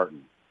seduce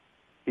Martin.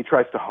 He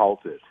tries to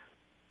halt it.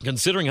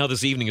 Considering how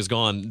this evening has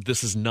gone,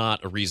 this is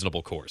not a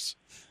reasonable course.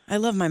 I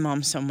love my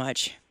mom so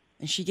much,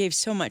 and she gave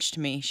so much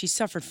to me. She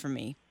suffered for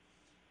me.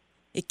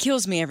 It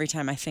kills me every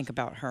time I think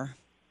about her.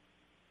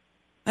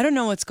 I don't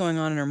know what's going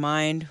on in her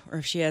mind, or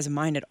if she has a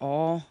mind at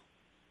all.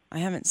 I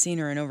haven't seen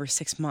her in over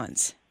 6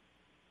 months.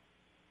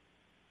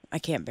 I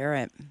can't bear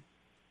it.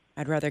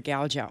 I'd rather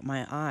gouge out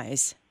my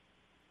eyes.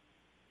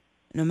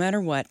 No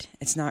matter what,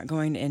 it's not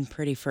going to end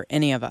pretty for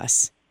any of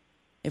us.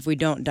 If we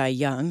don't die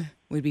young,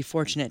 we'd be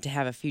fortunate to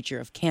have a future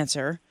of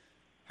cancer,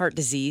 heart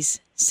disease,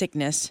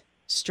 sickness,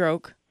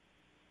 stroke.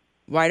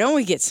 Why don't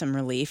we get some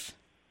relief?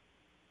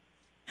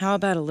 How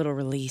about a little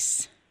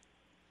release?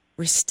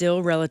 We're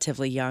still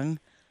relatively young.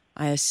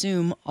 I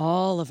assume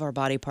all of our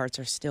body parts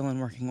are still in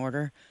working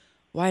order.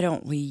 Why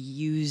don't we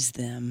use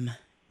them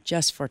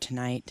just for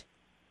tonight?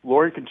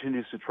 Lauren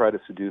continues to try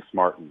to seduce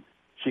Martin.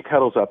 She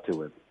cuddles up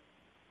to him.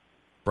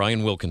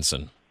 Brian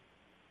Wilkinson.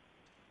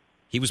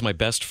 He was my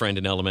best friend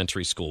in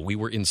elementary school. We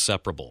were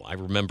inseparable. I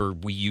remember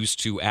we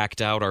used to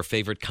act out our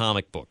favorite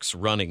comic books,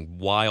 running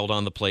wild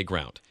on the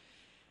playground.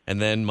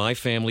 And then my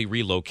family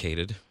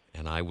relocated,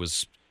 and I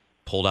was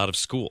pulled out of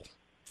school.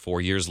 4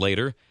 years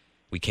later,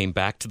 we came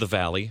back to the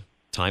Valley,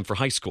 time for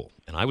high school,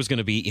 and I was going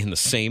to be in the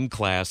same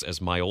class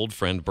as my old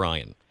friend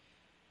Brian.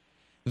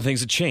 And things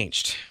had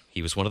changed.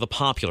 He was one of the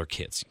popular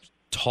kids,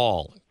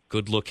 tall,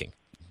 good-looking.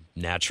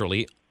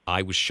 Naturally,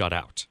 I was shut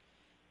out.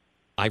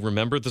 I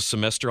remember the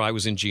semester I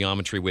was in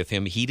geometry with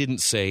him, he didn't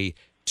say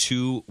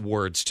 2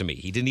 words to me.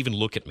 He didn't even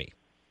look at me.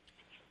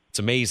 It's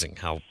amazing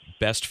how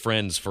best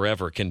friends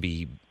forever can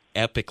be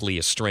epically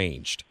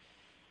estranged.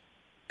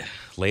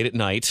 Late at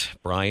night,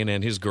 Brian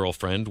and his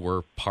girlfriend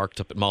were parked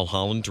up at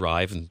Mulholland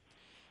Drive, and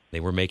they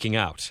were making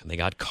out, and they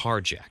got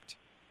carjacked.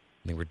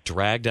 They were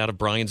dragged out of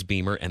Brian's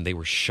Beamer, and they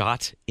were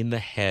shot in the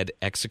head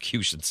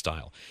execution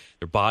style.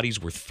 Their bodies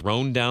were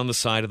thrown down the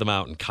side of the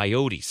mountain.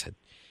 Coyotes had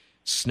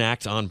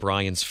snacked on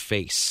Brian's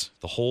face.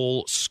 The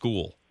whole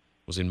school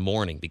was in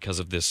mourning because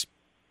of this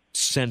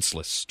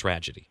senseless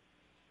tragedy.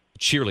 The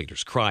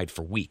cheerleaders cried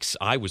for weeks.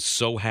 I was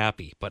so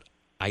happy, but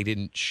I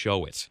didn't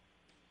show it.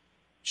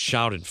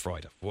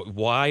 Schadenfreude.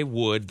 Why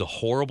would the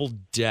horrible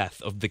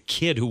death of the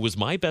kid who was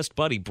my best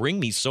buddy bring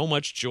me so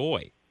much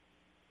joy?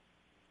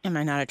 Am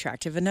I not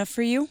attractive enough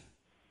for you?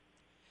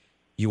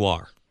 You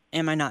are.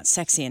 Am I not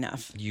sexy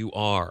enough? You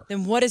are.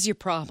 Then what is your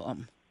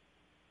problem?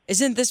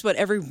 Isn't this what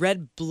every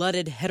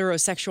red-blooded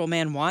heterosexual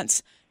man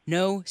wants?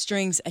 No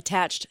strings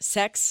attached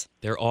sex?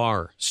 There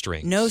are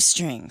strings. No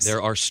strings.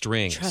 There are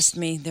strings. Trust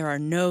me, there are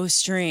no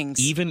strings.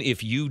 Even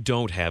if you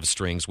don't have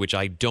strings, which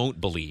I don't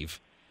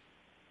believe,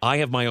 I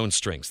have my own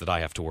strings that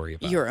I have to worry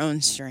about. Your own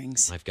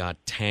strings. I've got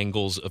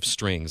tangles of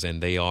strings,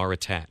 and they are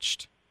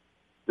attached.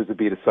 There's a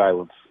beat of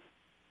silence.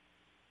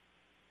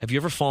 Have you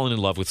ever fallen in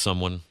love with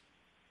someone?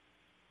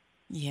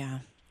 Yeah,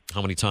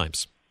 How many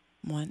times?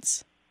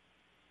 once.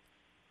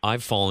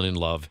 I've fallen in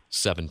love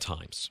 7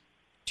 times.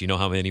 Do you know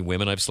how many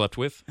women I've slept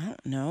with? I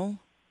don't know.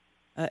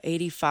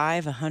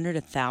 85, 100,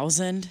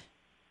 1,000.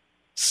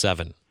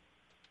 7.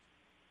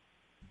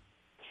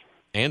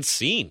 And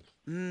seen.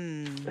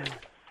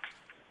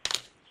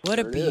 What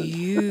a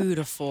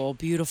beautiful,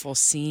 beautiful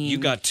scene. You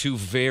got two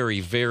very,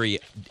 very,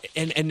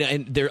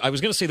 and there. I was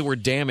going to say the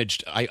word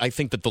damaged. I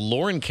think that the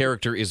Lauren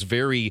character is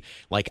very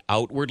like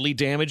outwardly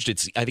damaged.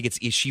 I think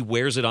she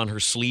wears it on her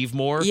sleeve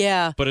more.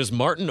 Yeah. But as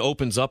Martin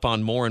opens up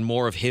on more and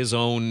more of his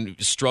own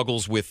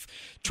struggles with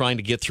trying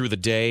to get through the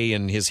day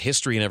and his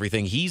history and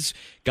everything, he's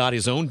got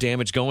his own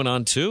damage going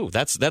on too.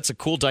 That's a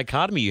cool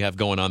dichotomy you have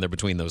going on there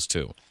between those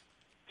two.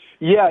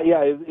 Yeah.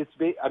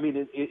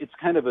 It's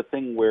kind of a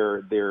thing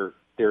where they're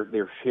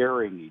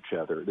sharing each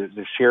other.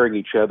 They're sharing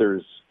each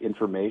other's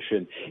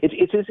information.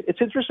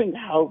 It's interesting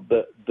how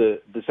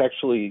this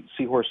actually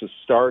Seahorses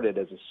started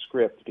as a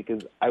script,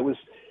 because I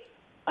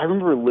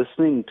remember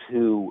listening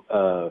to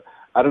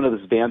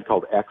this band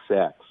called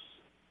XX,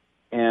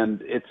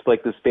 and it's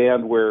like this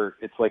band where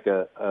it's like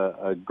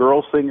a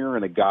girl singer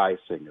and a guy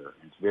singer.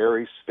 It's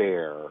very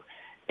spare.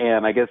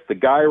 And I guess the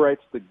guy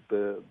writes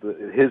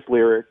his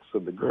lyrics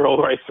and the girl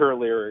writes her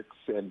lyrics,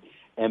 and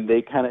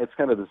it's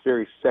kind of this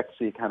very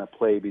sexy kind of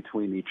play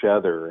between each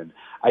other. And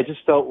I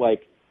just felt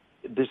like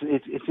it's an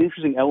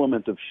interesting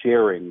element of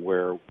sharing,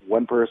 where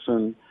one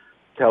person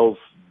tells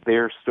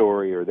their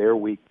story or their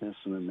weakness,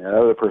 and then the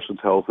other person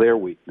tells their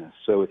weakness.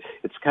 So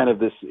it's kind of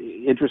this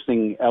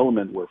interesting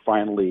element where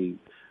finally,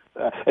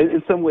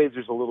 in some ways,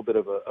 there's a little bit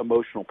of an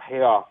emotional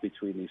payoff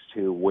between these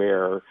two,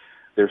 where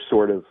they're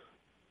sort of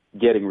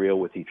getting real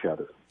with each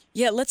other.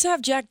 Yeah, let's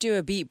have Jack do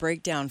a beat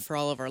breakdown for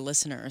all of our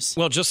listeners.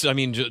 Well,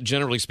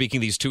 generally speaking,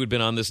 these two had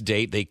been on this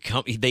date. They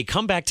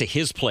come back to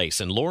his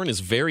place, and Lauren is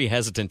very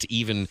hesitant to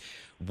even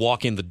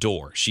walk in the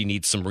door. She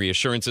needs some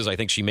reassurances. I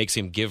think she makes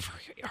him give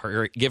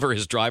her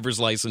his driver's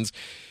license.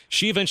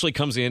 She eventually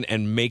comes in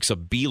and makes a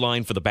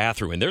beeline for the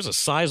bathroom. And there's a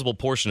sizable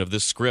portion of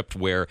this script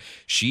where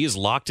she is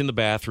locked in the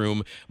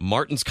bathroom.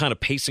 Martin's kind of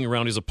pacing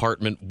around his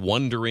apartment,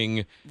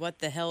 wondering what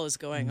the hell is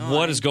going on.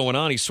 What is going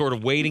on? He's sort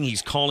of waiting.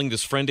 He's calling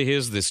this friend of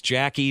his, this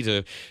Jackie,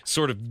 to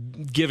sort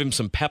of give him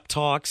some pep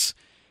talks.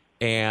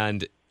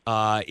 And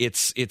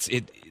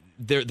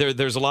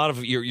there's a lot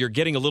of you're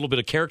getting a little bit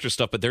of character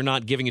stuff, but they're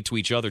not giving it to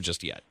each other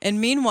just yet. And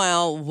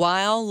meanwhile,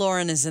 while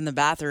Lauren is in the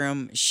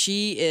bathroom,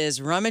 she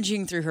is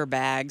rummaging through her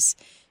bags.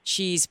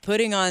 She's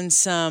putting on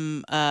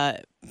some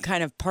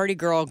kind of party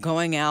girl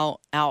going out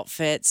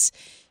outfits.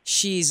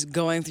 She's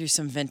going through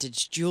some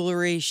vintage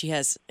jewelry. She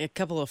has a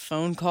couple of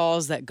phone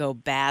calls that go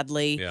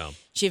badly. Yeah.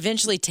 She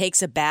eventually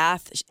takes a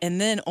bath,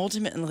 and then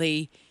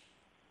ultimately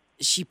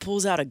she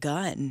pulls out a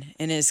gun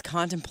and is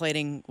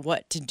contemplating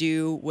what to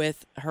do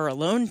with her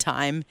alone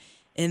time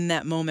in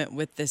that moment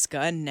with this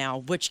gun now,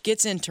 which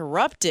gets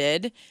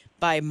interrupted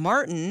by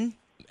Martin.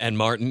 And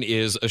Martin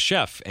is a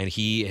chef, and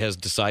he has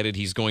decided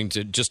he's going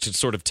to just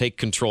sort of take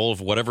control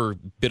of whatever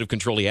bit of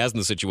control he has in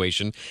the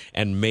situation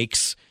and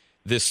makes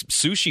this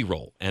sushi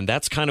roll. And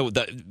that's kind of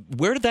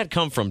where did that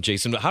come from,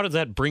 Jason? How did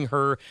that bring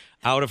her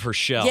out of her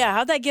shell? Yeah,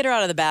 how'd that get her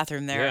out of the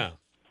bathroom there?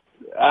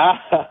 Yeah.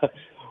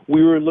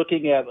 We were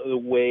looking at the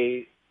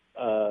way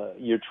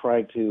you're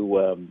trying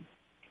to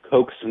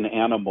coax an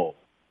animal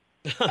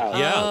out,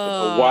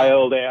 a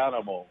wild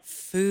animal.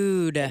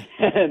 Food.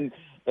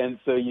 And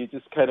so you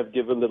just kind of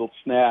give a little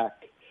snack.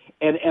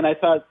 And I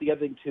thought the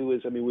other thing, too,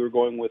 is, we were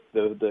going with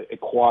the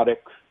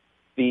aquatic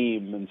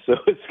theme. And so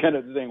it's kind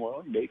of the thing,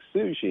 well, you make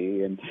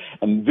sushi. And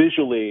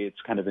visually,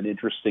 it's kind of an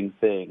interesting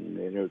thing.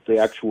 It's the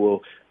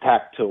actual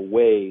tactile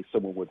way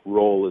someone would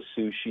roll a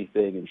sushi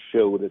thing and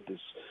show that this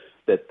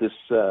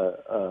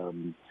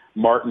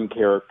Martin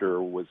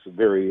character was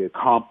very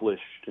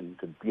accomplished and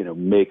could,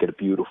 make it a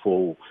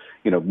beautiful,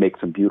 make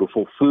some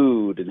beautiful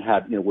food, and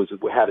had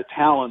a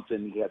talent,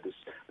 and he had this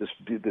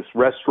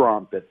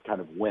restaurant that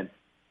kind of went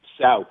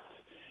south.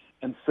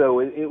 And so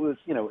it was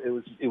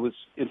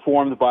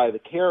informed by the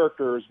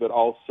characters, but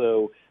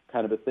also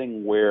kind of a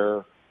thing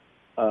where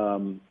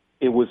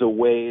it was a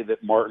way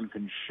that Martin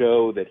can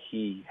show that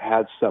he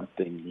had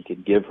something he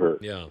could give her.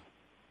 Yeah.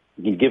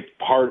 He can give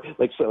part,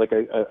 like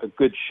a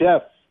good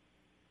chef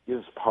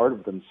gives part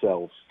of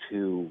themselves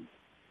to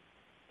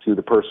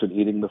the person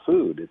eating the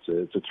food.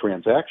 It's a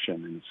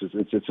transaction, and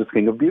it's a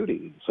thing of beauty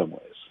in some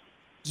ways.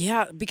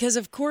 Yeah, because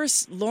of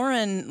course,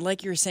 Lauren,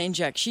 like you were saying,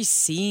 Jack, she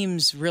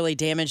seems really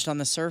damaged on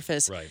the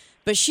surface. Right.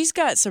 But she's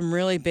got some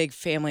really big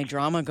family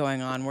drama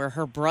going on where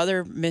her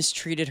brother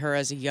mistreated her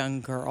as a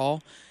young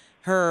girl.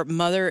 Her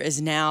mother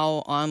is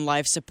now on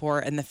life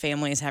support, and the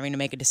family is having to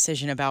make a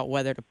decision about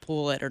whether to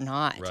pull it or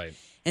not. Right.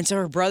 And so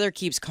her brother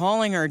keeps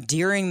calling her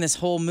during this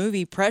whole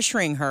movie,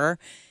 pressuring her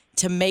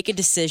to make a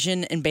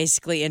decision and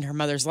basically end her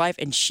mother's life,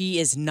 and she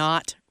is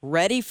not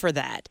ready for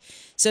that.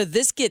 So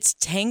this gets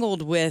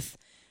tangled with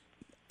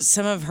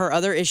some of her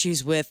other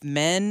issues with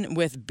men,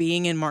 with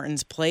being in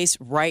Martin's place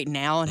right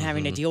now and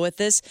having to deal with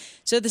this.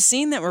 So the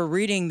scene that we're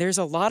reading, there's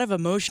a lot of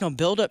emotional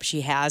buildup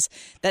she has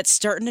that's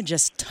starting to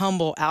just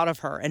tumble out of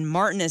her, and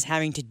Martin is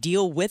having to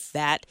deal with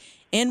that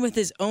and with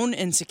his own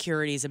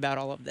insecurities about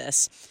all of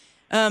this.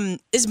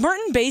 Is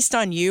Martin based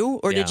on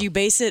you, or did you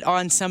base it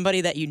on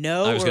somebody that you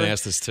know? I was going to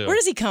ask this too. Where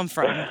does he come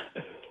from?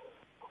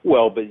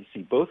 Well, but you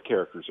see, both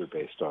characters are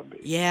based on me.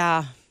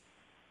 Yeah.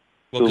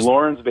 So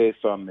Lauren's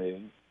based on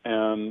me,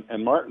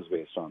 and Martin's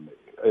based on me.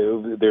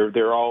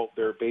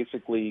 They're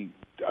basically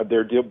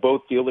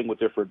both dealing with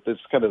different. This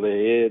kind of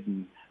the id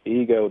and the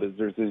ego.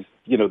 There's this,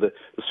 the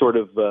sort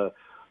of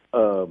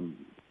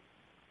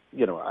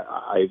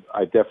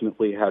I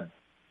definitely had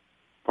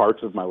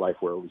parts of my life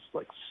where it was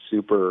like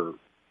super,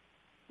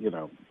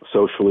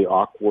 socially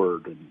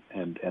awkward,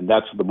 and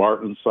that's the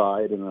Martin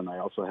side, and then I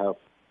also have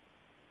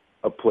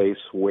a place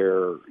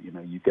where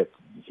you get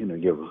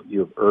you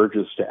have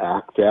urges to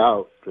act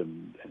out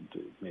and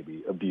to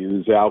maybe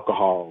abuse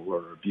alcohol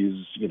or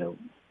abuse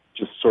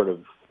just sort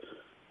of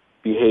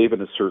behave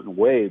in a certain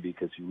way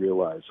because you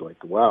realize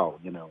like, wow,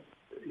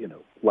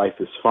 life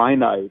is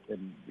finite,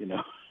 and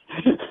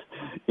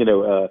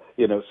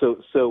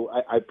so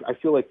I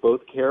feel like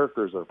both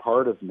characters are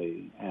part of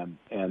me, and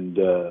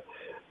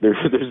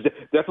there's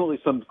definitely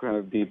some kind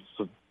of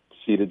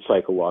deep-seated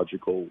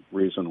psychological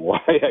reason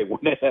why I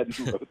went ahead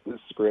and wrote this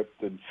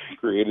script and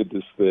created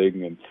this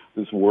thing and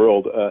this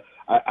world.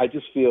 I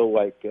just feel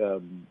like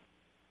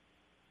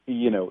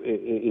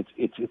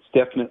it's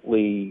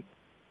definitely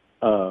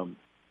a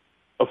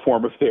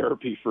form of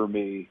therapy for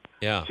me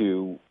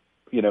to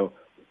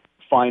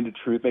find a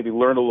truth, maybe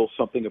learn a little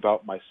something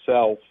about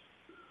myself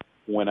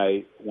when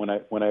I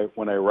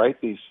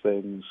write these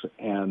things,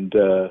 and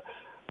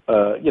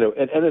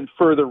then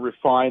further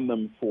refine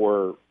them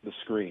for the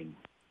screen.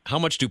 How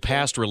much do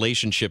past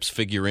relationships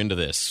figure into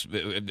this?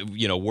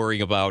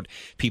 Worrying about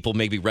people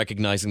maybe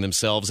recognizing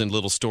themselves in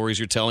little stories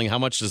you're telling. How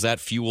much does that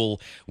fuel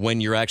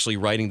when you're actually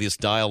writing this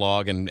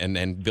dialogue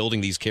and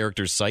building these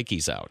characters'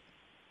 psyches out?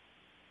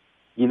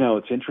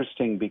 It's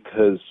interesting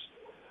because,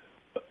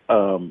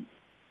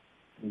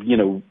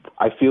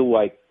 I feel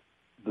like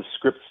the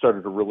script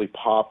started to really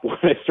pop when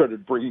I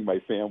started bringing my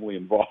family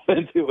involved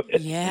into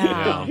it.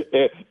 Yeah.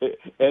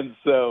 And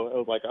so I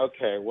was like,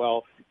 okay,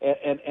 well,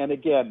 and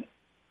again,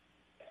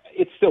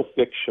 it's still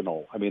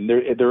fictional. I mean,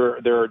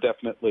 there are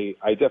definitely,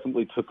 I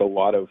definitely took a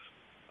lot of,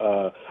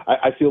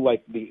 I feel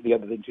like the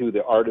other thing too,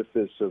 the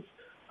artifice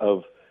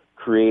of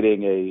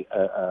creating the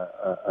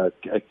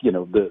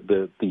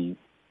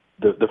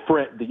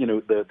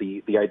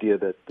idea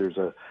that there's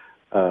a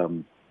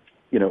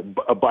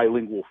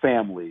bilingual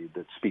family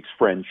that speaks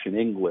French and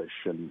English,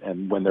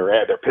 and when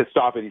they're pissed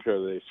off at each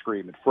other, they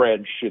scream in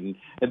French, and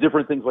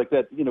different things like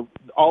that.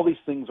 All these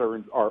things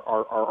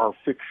are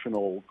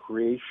fictional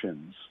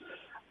creations.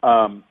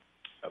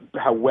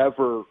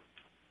 However,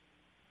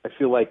 I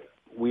feel like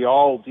we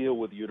all deal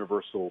with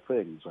universal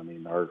things. I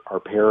mean, our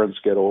parents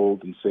get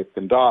old and sick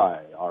and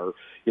die.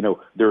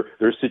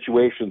 There's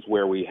situations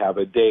where we have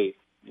a date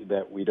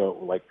that we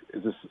don't like.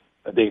 Is this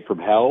a date from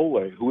hell?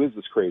 Like, who is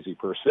this crazy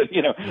person?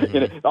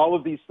 All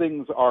of these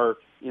things are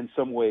in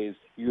some ways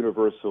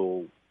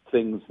universal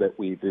things that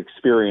we've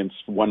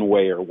experienced one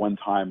way or one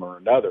time or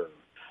another.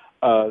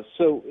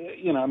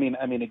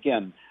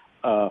 Again,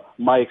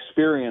 my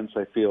experience,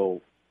 I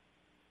feel,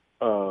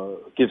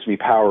 gives me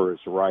power as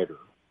a writer.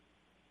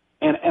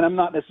 And I'm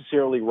not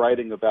necessarily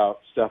writing about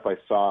stuff I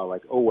saw,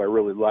 like, oh, I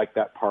really like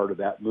that part of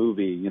that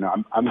movie.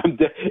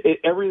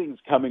 Everything's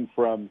coming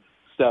from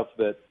stuff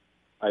that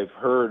I've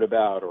heard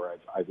about or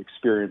I've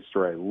experienced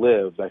or I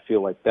lived. I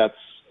feel like that's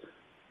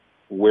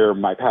where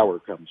my power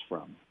comes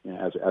from.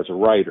 As a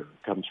writer,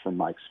 it comes from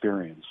my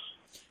experience.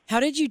 How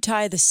did you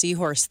tie the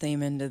seahorse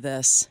theme into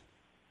this?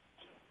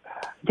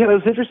 Yeah, it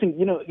was interesting.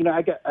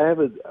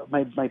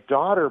 My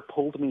daughter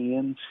pulled me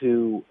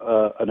into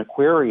an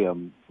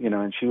aquarium,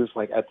 and she was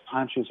like, at the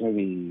time she was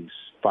maybe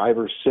 5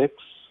 or 6,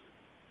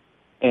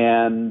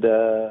 and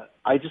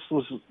I just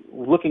was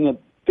looking at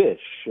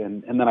fish,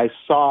 and then I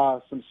saw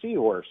some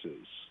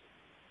seahorses,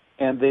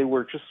 and they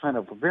were just kind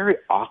of very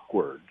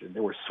awkward, and they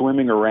were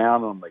swimming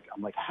around. And I'm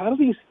like,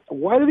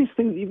 why do these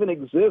things even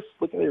exist?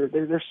 Look,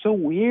 they're so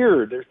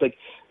weird. There's like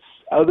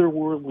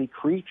otherworldly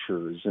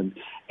creatures, and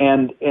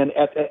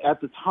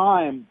at the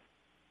time,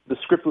 the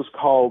script was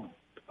called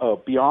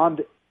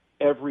Beyond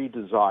Every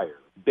Desire,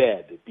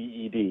 Bed,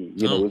 B-E-D.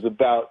 It was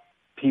about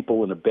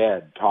people in a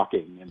bed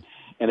talking,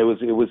 and it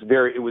was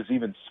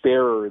even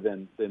sparer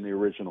than the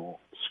original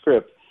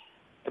script.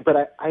 But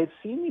I had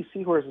seen these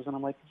seahorses, and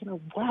I'm like,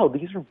 wow,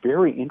 these are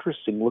very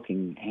interesting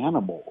looking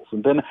animals.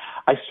 And then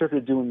I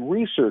started doing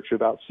research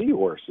about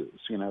seahorses,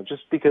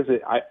 just because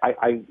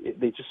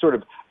they just sort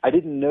of, I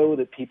didn't know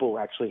that people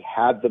actually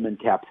had them in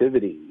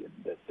captivity,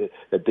 and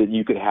that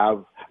you could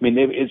have. I mean,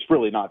 it's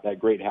really not that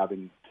great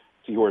having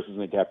seahorses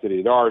in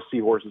captivity. There are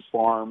seahorses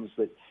farms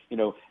that,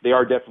 they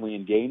are definitely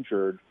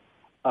endangered.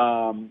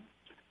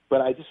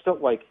 But I just felt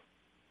like,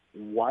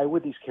 why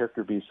would these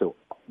characters be so,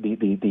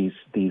 these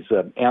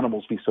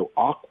animals be so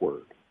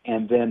awkward?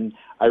 And then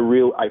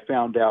I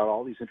found out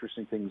all these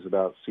interesting things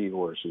about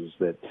seahorses,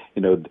 that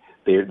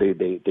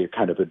they're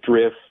kind of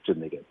adrift,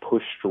 and they get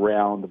pushed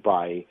around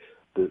by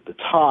the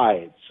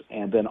tides,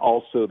 and then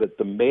also that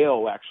the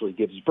male actually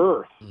gives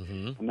birth.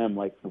 Mm-hmm. And I'm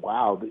like,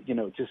 wow,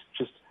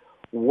 just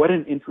what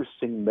an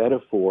interesting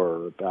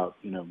metaphor about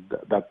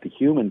about the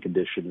human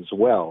condition as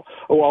well.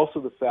 Oh, also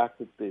the fact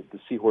that the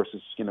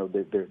seahorses,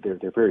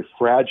 they're very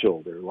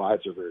fragile. Their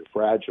lives are very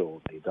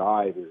fragile. They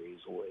die very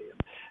easily,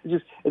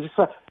 I just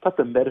thought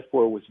the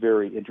metaphor was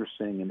very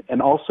interesting,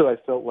 and also I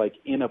felt like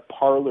in a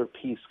parlor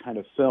piece kind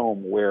of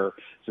film where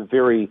it's a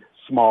very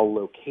small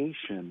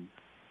location,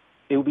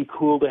 it would be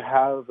cool to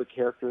have a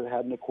character that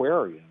had an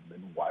aquarium,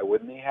 and why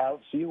wouldn't they have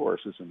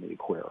seahorses in the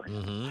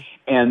aquarium? Mm-hmm.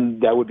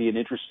 And that would be an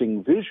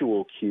interesting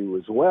visual cue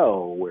as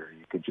well, where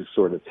you could just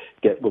sort of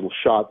get little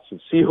shots of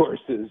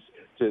seahorses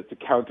to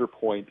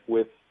counterpoint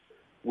with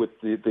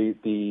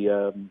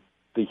the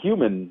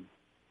human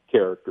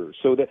characters.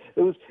 So that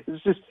it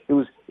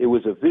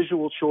was a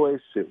visual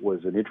choice. It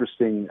was an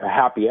interesting, a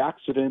happy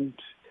accident,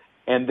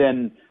 and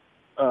then.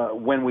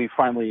 When we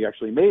finally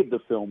actually made the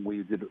film,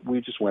 we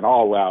just went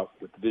all out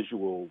with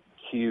visual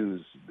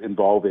cues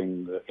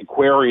involving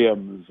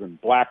aquariums and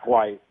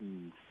blacklight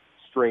and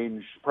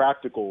strange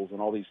practicals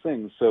and all these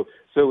things. So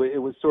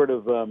it was sort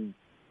of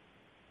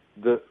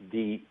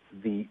the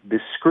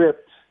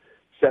script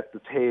set the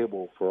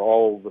table for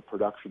all the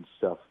production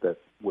stuff that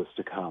was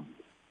to come.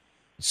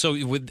 So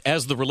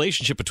as the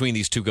relationship between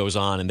these two goes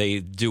on, and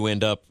they do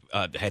end up,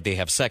 they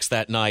have sex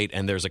that night,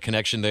 and there's a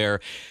connection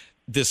there.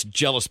 This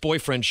jealous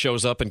boyfriend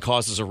shows up and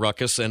causes a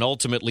ruckus, and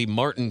ultimately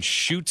Martin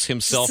shoots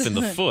himself in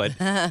the foot.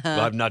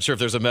 I'm not sure if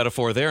there's a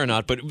metaphor there or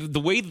not, but the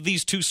way that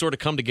these two sort of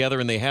come together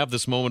and they have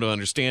this moment of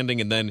understanding,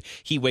 and then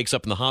he wakes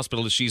up in the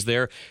hospital as she's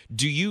there,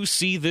 do you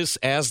see this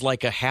as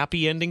like a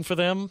happy ending for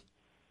them?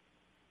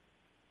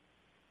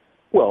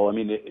 Well, I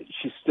mean,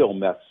 she's still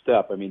messed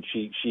up. I mean,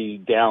 she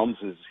downs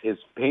his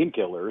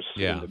painkillers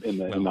in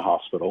the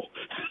hospital.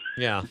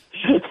 Yeah.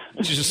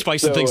 She's just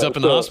spicing things up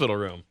in the hospital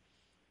room.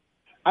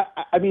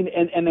 I mean,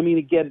 and I mean,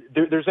 again,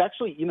 there's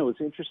actually,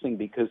 it's interesting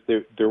because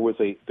there's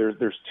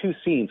two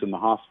scenes in the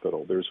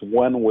hospital. There's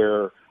one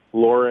where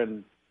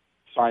Lauren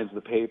signs the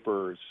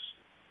papers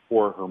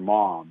for her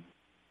mom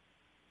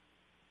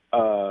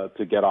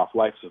to get off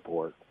life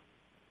support,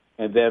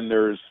 and then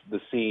there's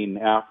the scene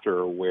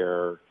after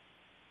where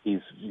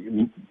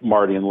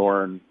Marty and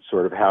Lauren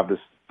sort of have this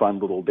fun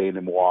little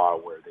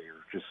denouement where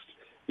they're just,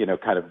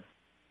 kind of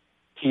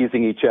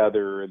teasing each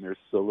other, and there's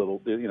a little,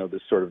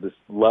 this sort of this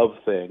love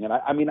thing. And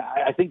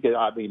I think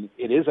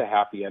it is a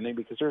happy ending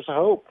because there's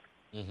hope.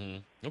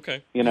 Mm-hmm.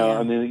 Okay.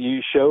 I mean, you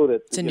show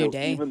that it's a new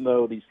day. Even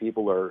though these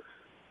people are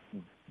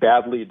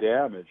badly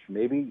damaged,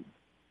 maybe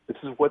this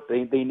is what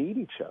they need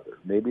each other.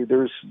 Maybe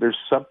there's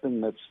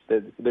something that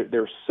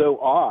they're so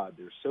odd,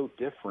 they're so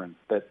different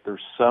that there's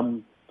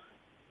something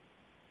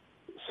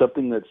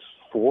that's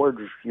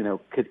forged,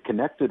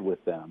 connected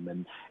with them,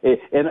 and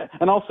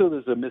also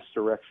there's a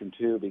misdirection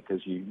too, because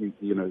he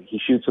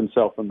shoots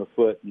himself in the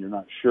foot, and you're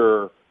not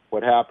sure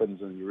what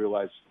happens, and you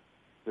realize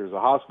there's a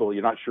hospital.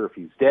 You're not sure if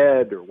he's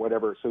dead or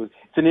whatever. So it's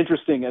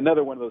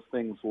another one of those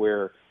things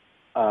where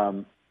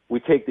we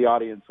take the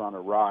audience on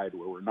a ride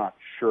where we're not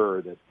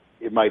sure that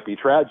it might be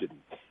tragedy.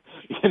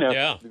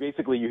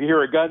 Basically, you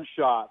hear a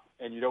gunshot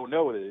and you don't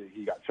know that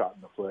he got shot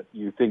in the foot.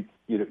 You think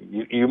you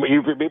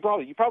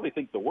probably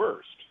think the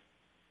worst.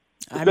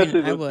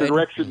 Especially the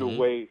direction, the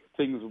way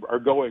things are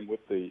going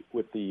with the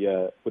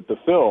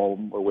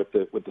film or with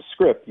the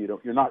script,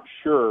 you're not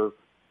sure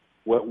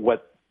where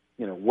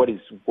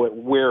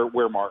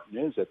Martin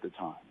is at the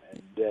time,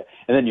 and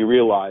then you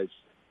realize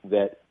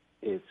that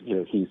it's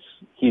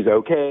he's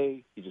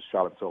okay. He just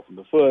shot himself in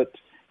the foot,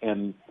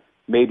 and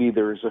maybe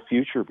there's a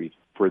future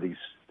for these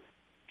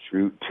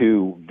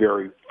two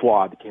very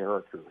flawed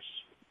characters.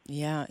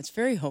 Yeah, it's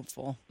very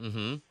hopeful.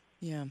 Mm-hmm.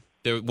 Yeah.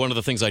 One of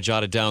the things I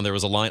jotted down, there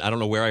was a line, I don't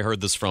know where I heard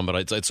this from,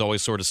 but it's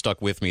always sort of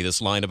stuck with me,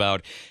 this line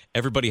about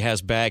everybody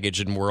has baggage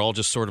and we're all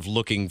just sort of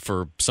looking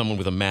for someone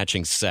with a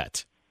matching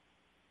set.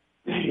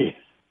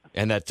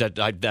 And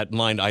that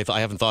line, I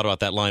haven't thought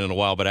about that line in a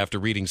while, but after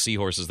reading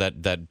Seahorses,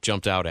 that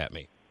jumped out at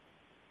me.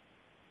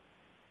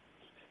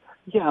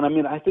 Yeah, and I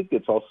mean, I think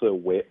it's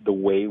also the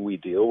way we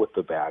deal with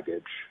the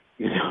baggage,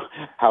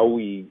 how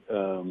we,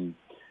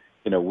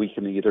 we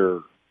can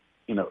either,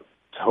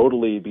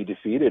 totally be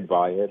defeated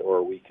by it,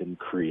 or we can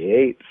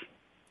create.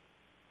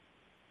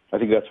 I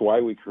think that's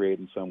why we create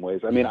in some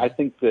ways. I mean, I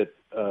think that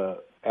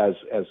as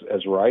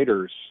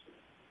writers,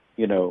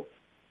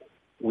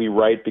 we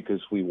write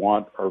because we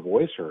want our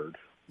voice heard.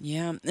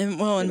 Yeah, and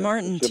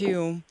Martin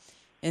too,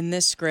 in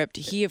this script,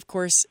 he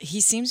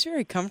seems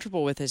very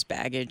comfortable with his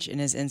baggage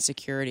and his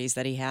insecurities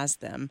that he has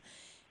them.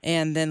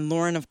 And then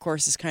Lauren, of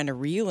course, is kind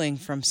of reeling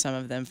from some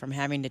of them, from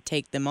having to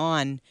take them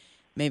on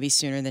maybe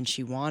sooner than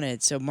she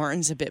wanted. So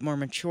Martin's a bit more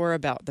mature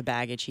about the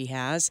baggage he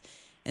has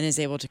and is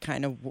able to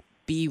kind of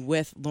be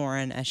with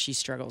Lauren as she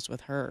struggles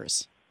with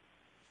hers.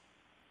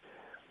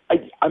 I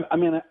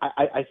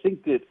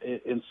think that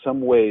in some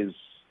ways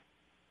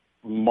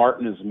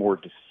Martin is more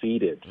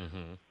defeated.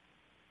 Mm-hmm.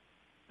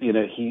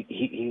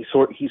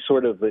 He's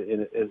sort of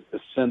in a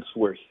sense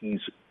where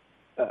he's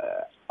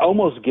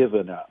almost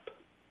given up.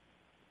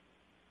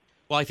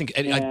 Well, I think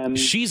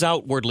she's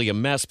outwardly a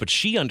mess, but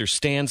she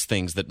understands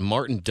things that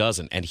Martin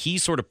doesn't, and he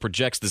sort of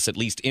projects this at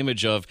least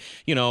image of,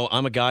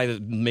 I'm a guy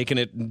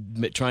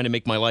that trying to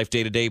make my life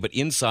day to day, but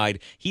inside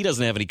he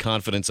doesn't have any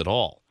confidence at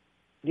all.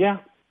 Yeah,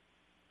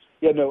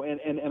 no,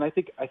 and I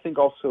think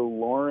also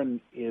Lauren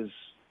is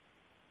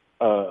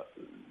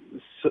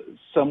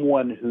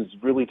someone who's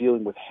really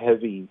dealing with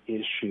heavy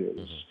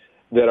issues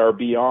that are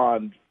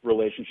beyond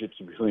relationships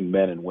between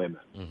men and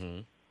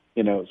women.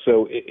 You know,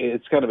 so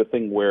it's kind of a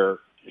thing where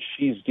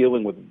she's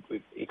dealing with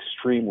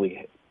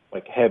extremely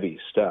like heavy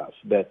stuff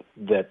that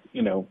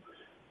you know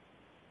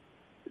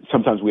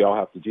sometimes we all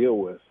have to deal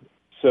with.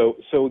 So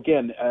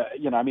again,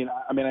 you know, I mean,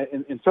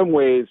 in some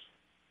ways,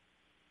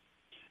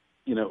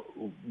 you know,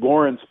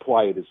 Lauren's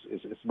plight is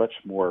much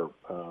more.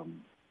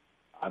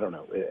 I don't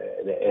know.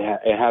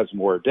 It has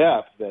more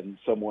depth than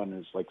someone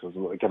who's like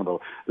kind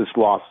of this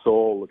lost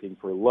soul looking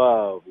for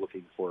love,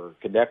 looking for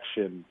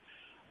connection,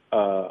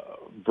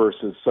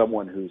 versus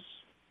someone who's,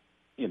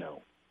 you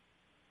know,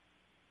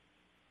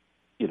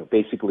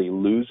 basically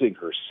losing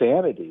her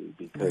sanity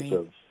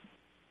because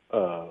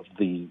of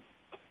the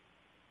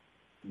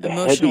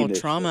emotional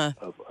trauma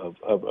of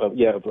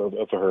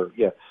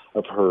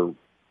her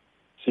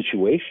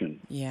situation.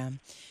 Yeah.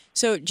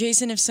 So,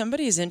 Jason, if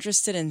somebody is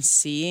interested in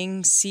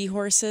seeing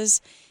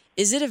Seahorses,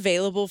 is it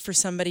available for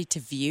somebody to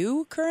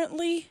view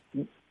currently?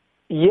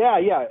 Yeah.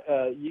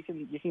 You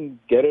can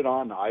get it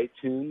on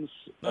iTunes,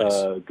 Nice.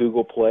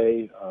 Google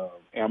Play,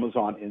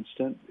 Amazon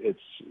Instant. It's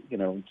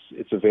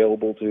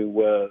available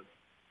to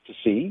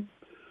see,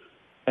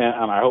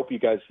 and I hope you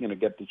guys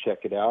get to check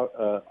it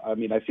out. I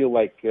mean, I feel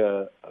like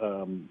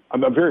I'm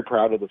very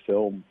proud of the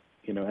film,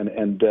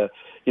 and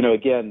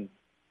again,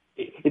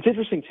 it's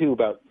interesting too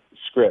about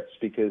scripts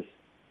because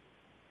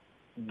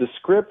the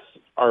scripts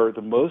are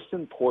the most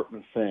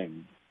important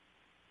thing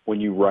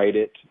when you write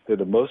it. They're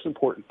the most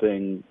important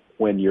thing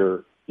when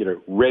you're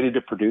ready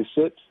to produce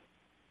it,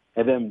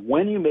 and then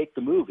when you make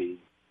the movie,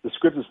 the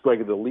script is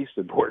like the least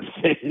important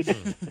thing.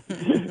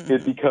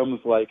 It becomes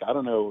like, I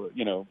don't know,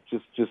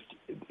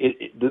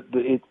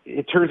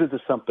 it turns into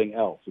something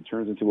else. It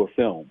turns into a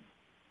film.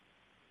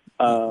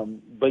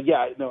 But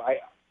yeah, no,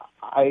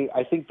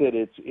 I think that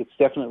it's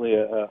definitely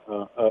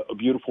a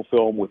beautiful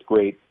film with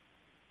great,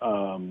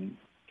 value,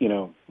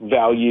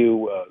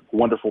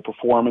 wonderful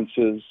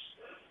performances,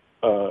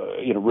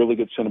 really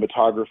good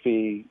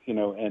cinematography,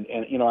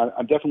 and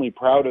I'm definitely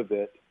proud of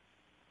it.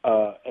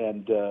 I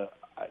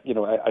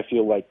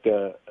feel like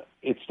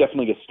it's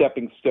definitely a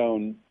stepping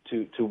stone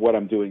to what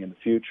I'm doing in the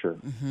future.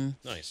 Mm-hmm.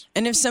 Nice.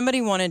 And if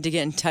somebody wanted to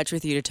get in touch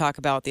with you to talk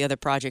about the other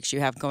projects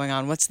you have going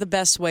on, what's the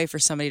best way for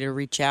somebody to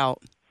reach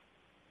out?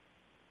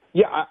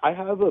 Yeah, I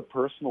have a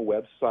personal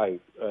website.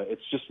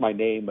 It's just my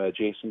name,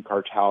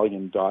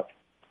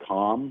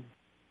 jasonkartalian.com.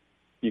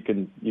 You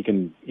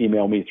can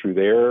email me through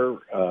there.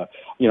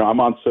 I'm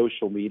on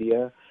social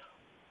media.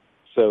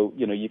 So,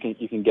 you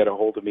can get a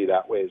hold of me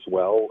that way as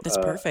well. That's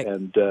perfect.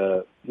 And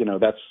that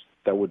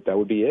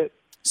would be it.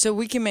 So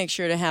we can make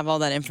sure to have all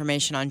that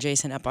information on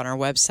Jason up on our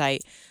website.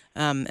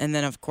 And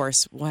then, of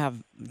course, we'll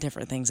have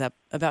different things up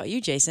about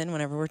you, Jason,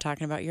 whenever we're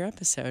talking about your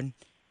episode.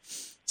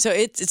 So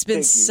it's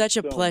been such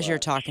a pleasure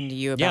talking to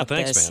you about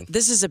thanks, this. Man.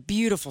 This is a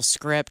beautiful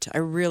script. I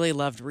really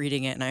loved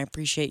reading it, and I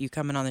appreciate you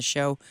coming on the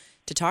show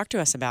to talk to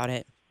us about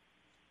it.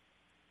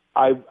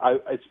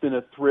 It's been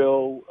a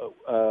thrill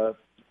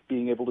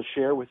being able to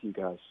share with you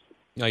guys.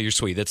 No, you're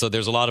sweet.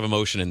 There's a lot of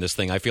emotion in this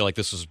thing. I feel like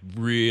this is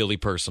really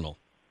personal.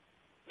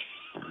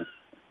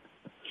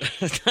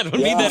 I don't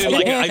mean that in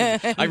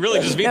I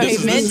really just mean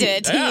this. He meant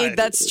it. Yeah.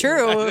 That's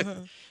true.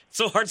 It's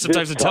so hard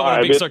sometimes to tell when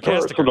I'm being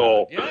sarcastic.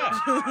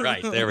 Yeah,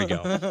 right. There we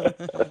go.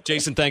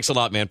 Jason, thanks a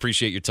lot, man.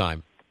 Appreciate your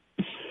time.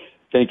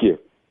 Thank you.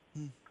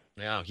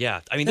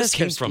 Yeah. I mean, this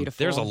came from.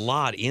 Beautiful. There's a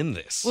lot in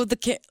this. Well,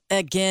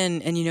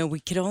 again, and we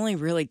could only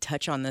really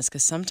touch on this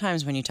because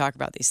sometimes when you talk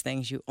about these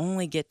things, you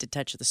only get to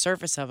touch the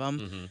surface of them.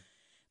 Mm-hmm.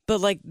 But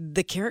like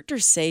the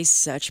characters say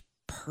such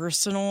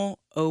personal,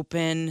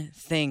 open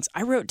things.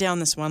 I wrote down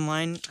this one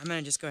line. I'm going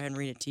to just go ahead and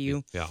read it to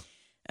you. Yeah.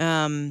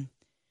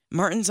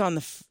 Martin's on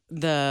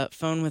the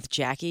phone with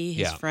Jackie,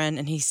 his friend,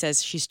 and he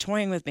says, she's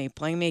toying with me,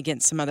 playing me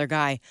against some other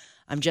guy.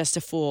 I'm just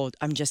a fool.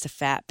 I'm just a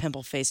fat,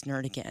 pimple-faced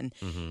nerd again.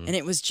 Mm-hmm. And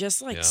it was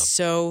just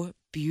so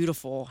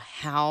beautiful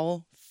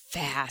how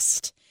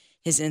fast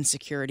his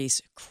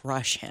insecurities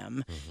crush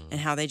him and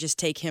how they just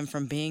take him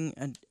from being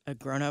a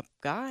grown-up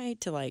guy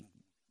to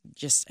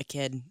just a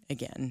kid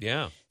again.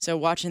 Yeah. So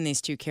watching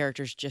these two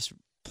characters just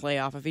play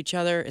off of each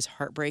other is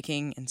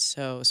heartbreaking and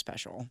so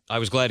special. I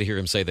was glad to hear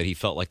him say that he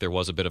felt like there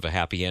was a bit of a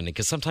happy ending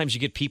because sometimes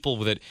you get people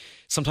with it.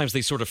 Sometimes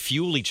they sort of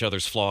fuel each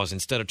other's flaws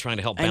instead of trying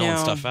to help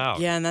balance stuff out.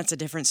 Yeah, and that's a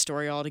different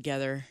story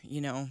altogether,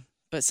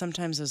 But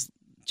sometimes there's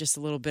just a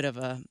little bit of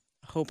a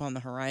hope on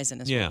the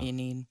horizon is what you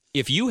need.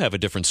 If you have a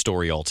different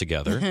story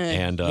altogether,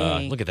 and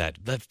look at that.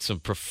 That's some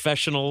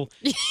professional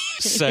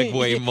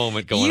segue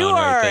moment going on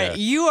right there.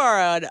 You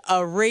are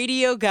a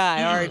radio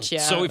guy, aren't you?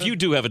 So if you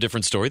do have a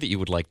different story that you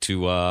would like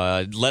to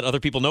let other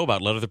people know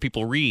about, let other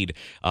people read,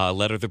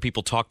 let other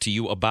people talk to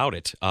you about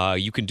it,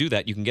 you can do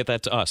that. You can get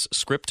that to us,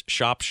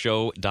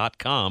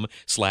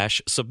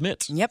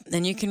 scriptshopshow.com/submit. Yep,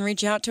 and you can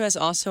reach out to us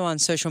also on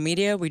social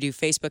media. We do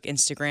Facebook,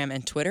 Instagram,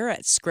 and Twitter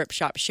at Script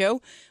Shop Show.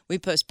 We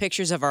post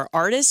pictures of our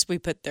artists. We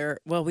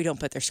don't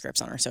put their scripts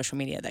on our social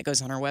media. That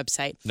goes on our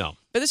website. No.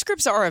 But the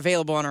scripts are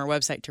available on our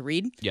website to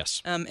read.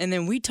 Yes. And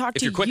then we talk If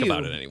to you. you're quick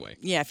about it anyway.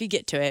 Yeah, if you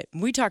get to it.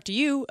 We talk to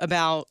you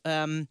about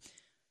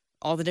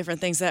all the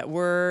different things that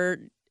we're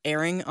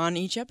airing on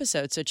each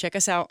episode. So check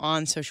us out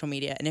on social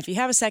media. And if you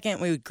have a second,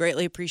 we would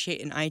greatly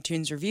appreciate an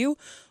iTunes review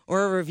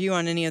or a review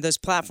on any of those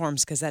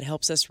platforms because that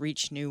helps us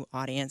reach new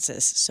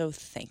audiences. So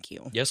thank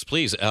you. Yes,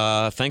 please.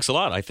 Thanks a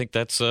lot. I think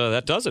that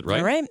does it, right?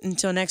 All right.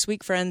 Until next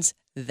week, friends,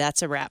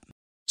 that's a wrap.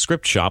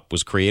 Script Shop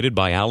was created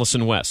by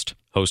Allison West,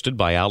 hosted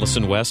by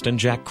Allison West and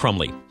Jack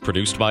Crumley,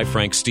 produced by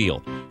Frank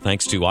Steele.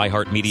 Thanks to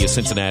iHeartMedia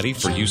Cincinnati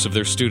for use of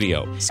their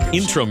studio.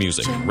 Intro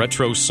music,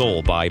 Retro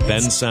Soul by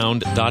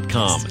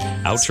bensound.com.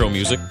 Outro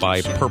music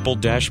by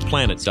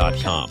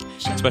purple-planet.com.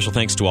 Special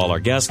thanks to all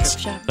our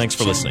guests. Thanks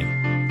for listening.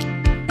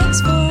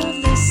 Thanks for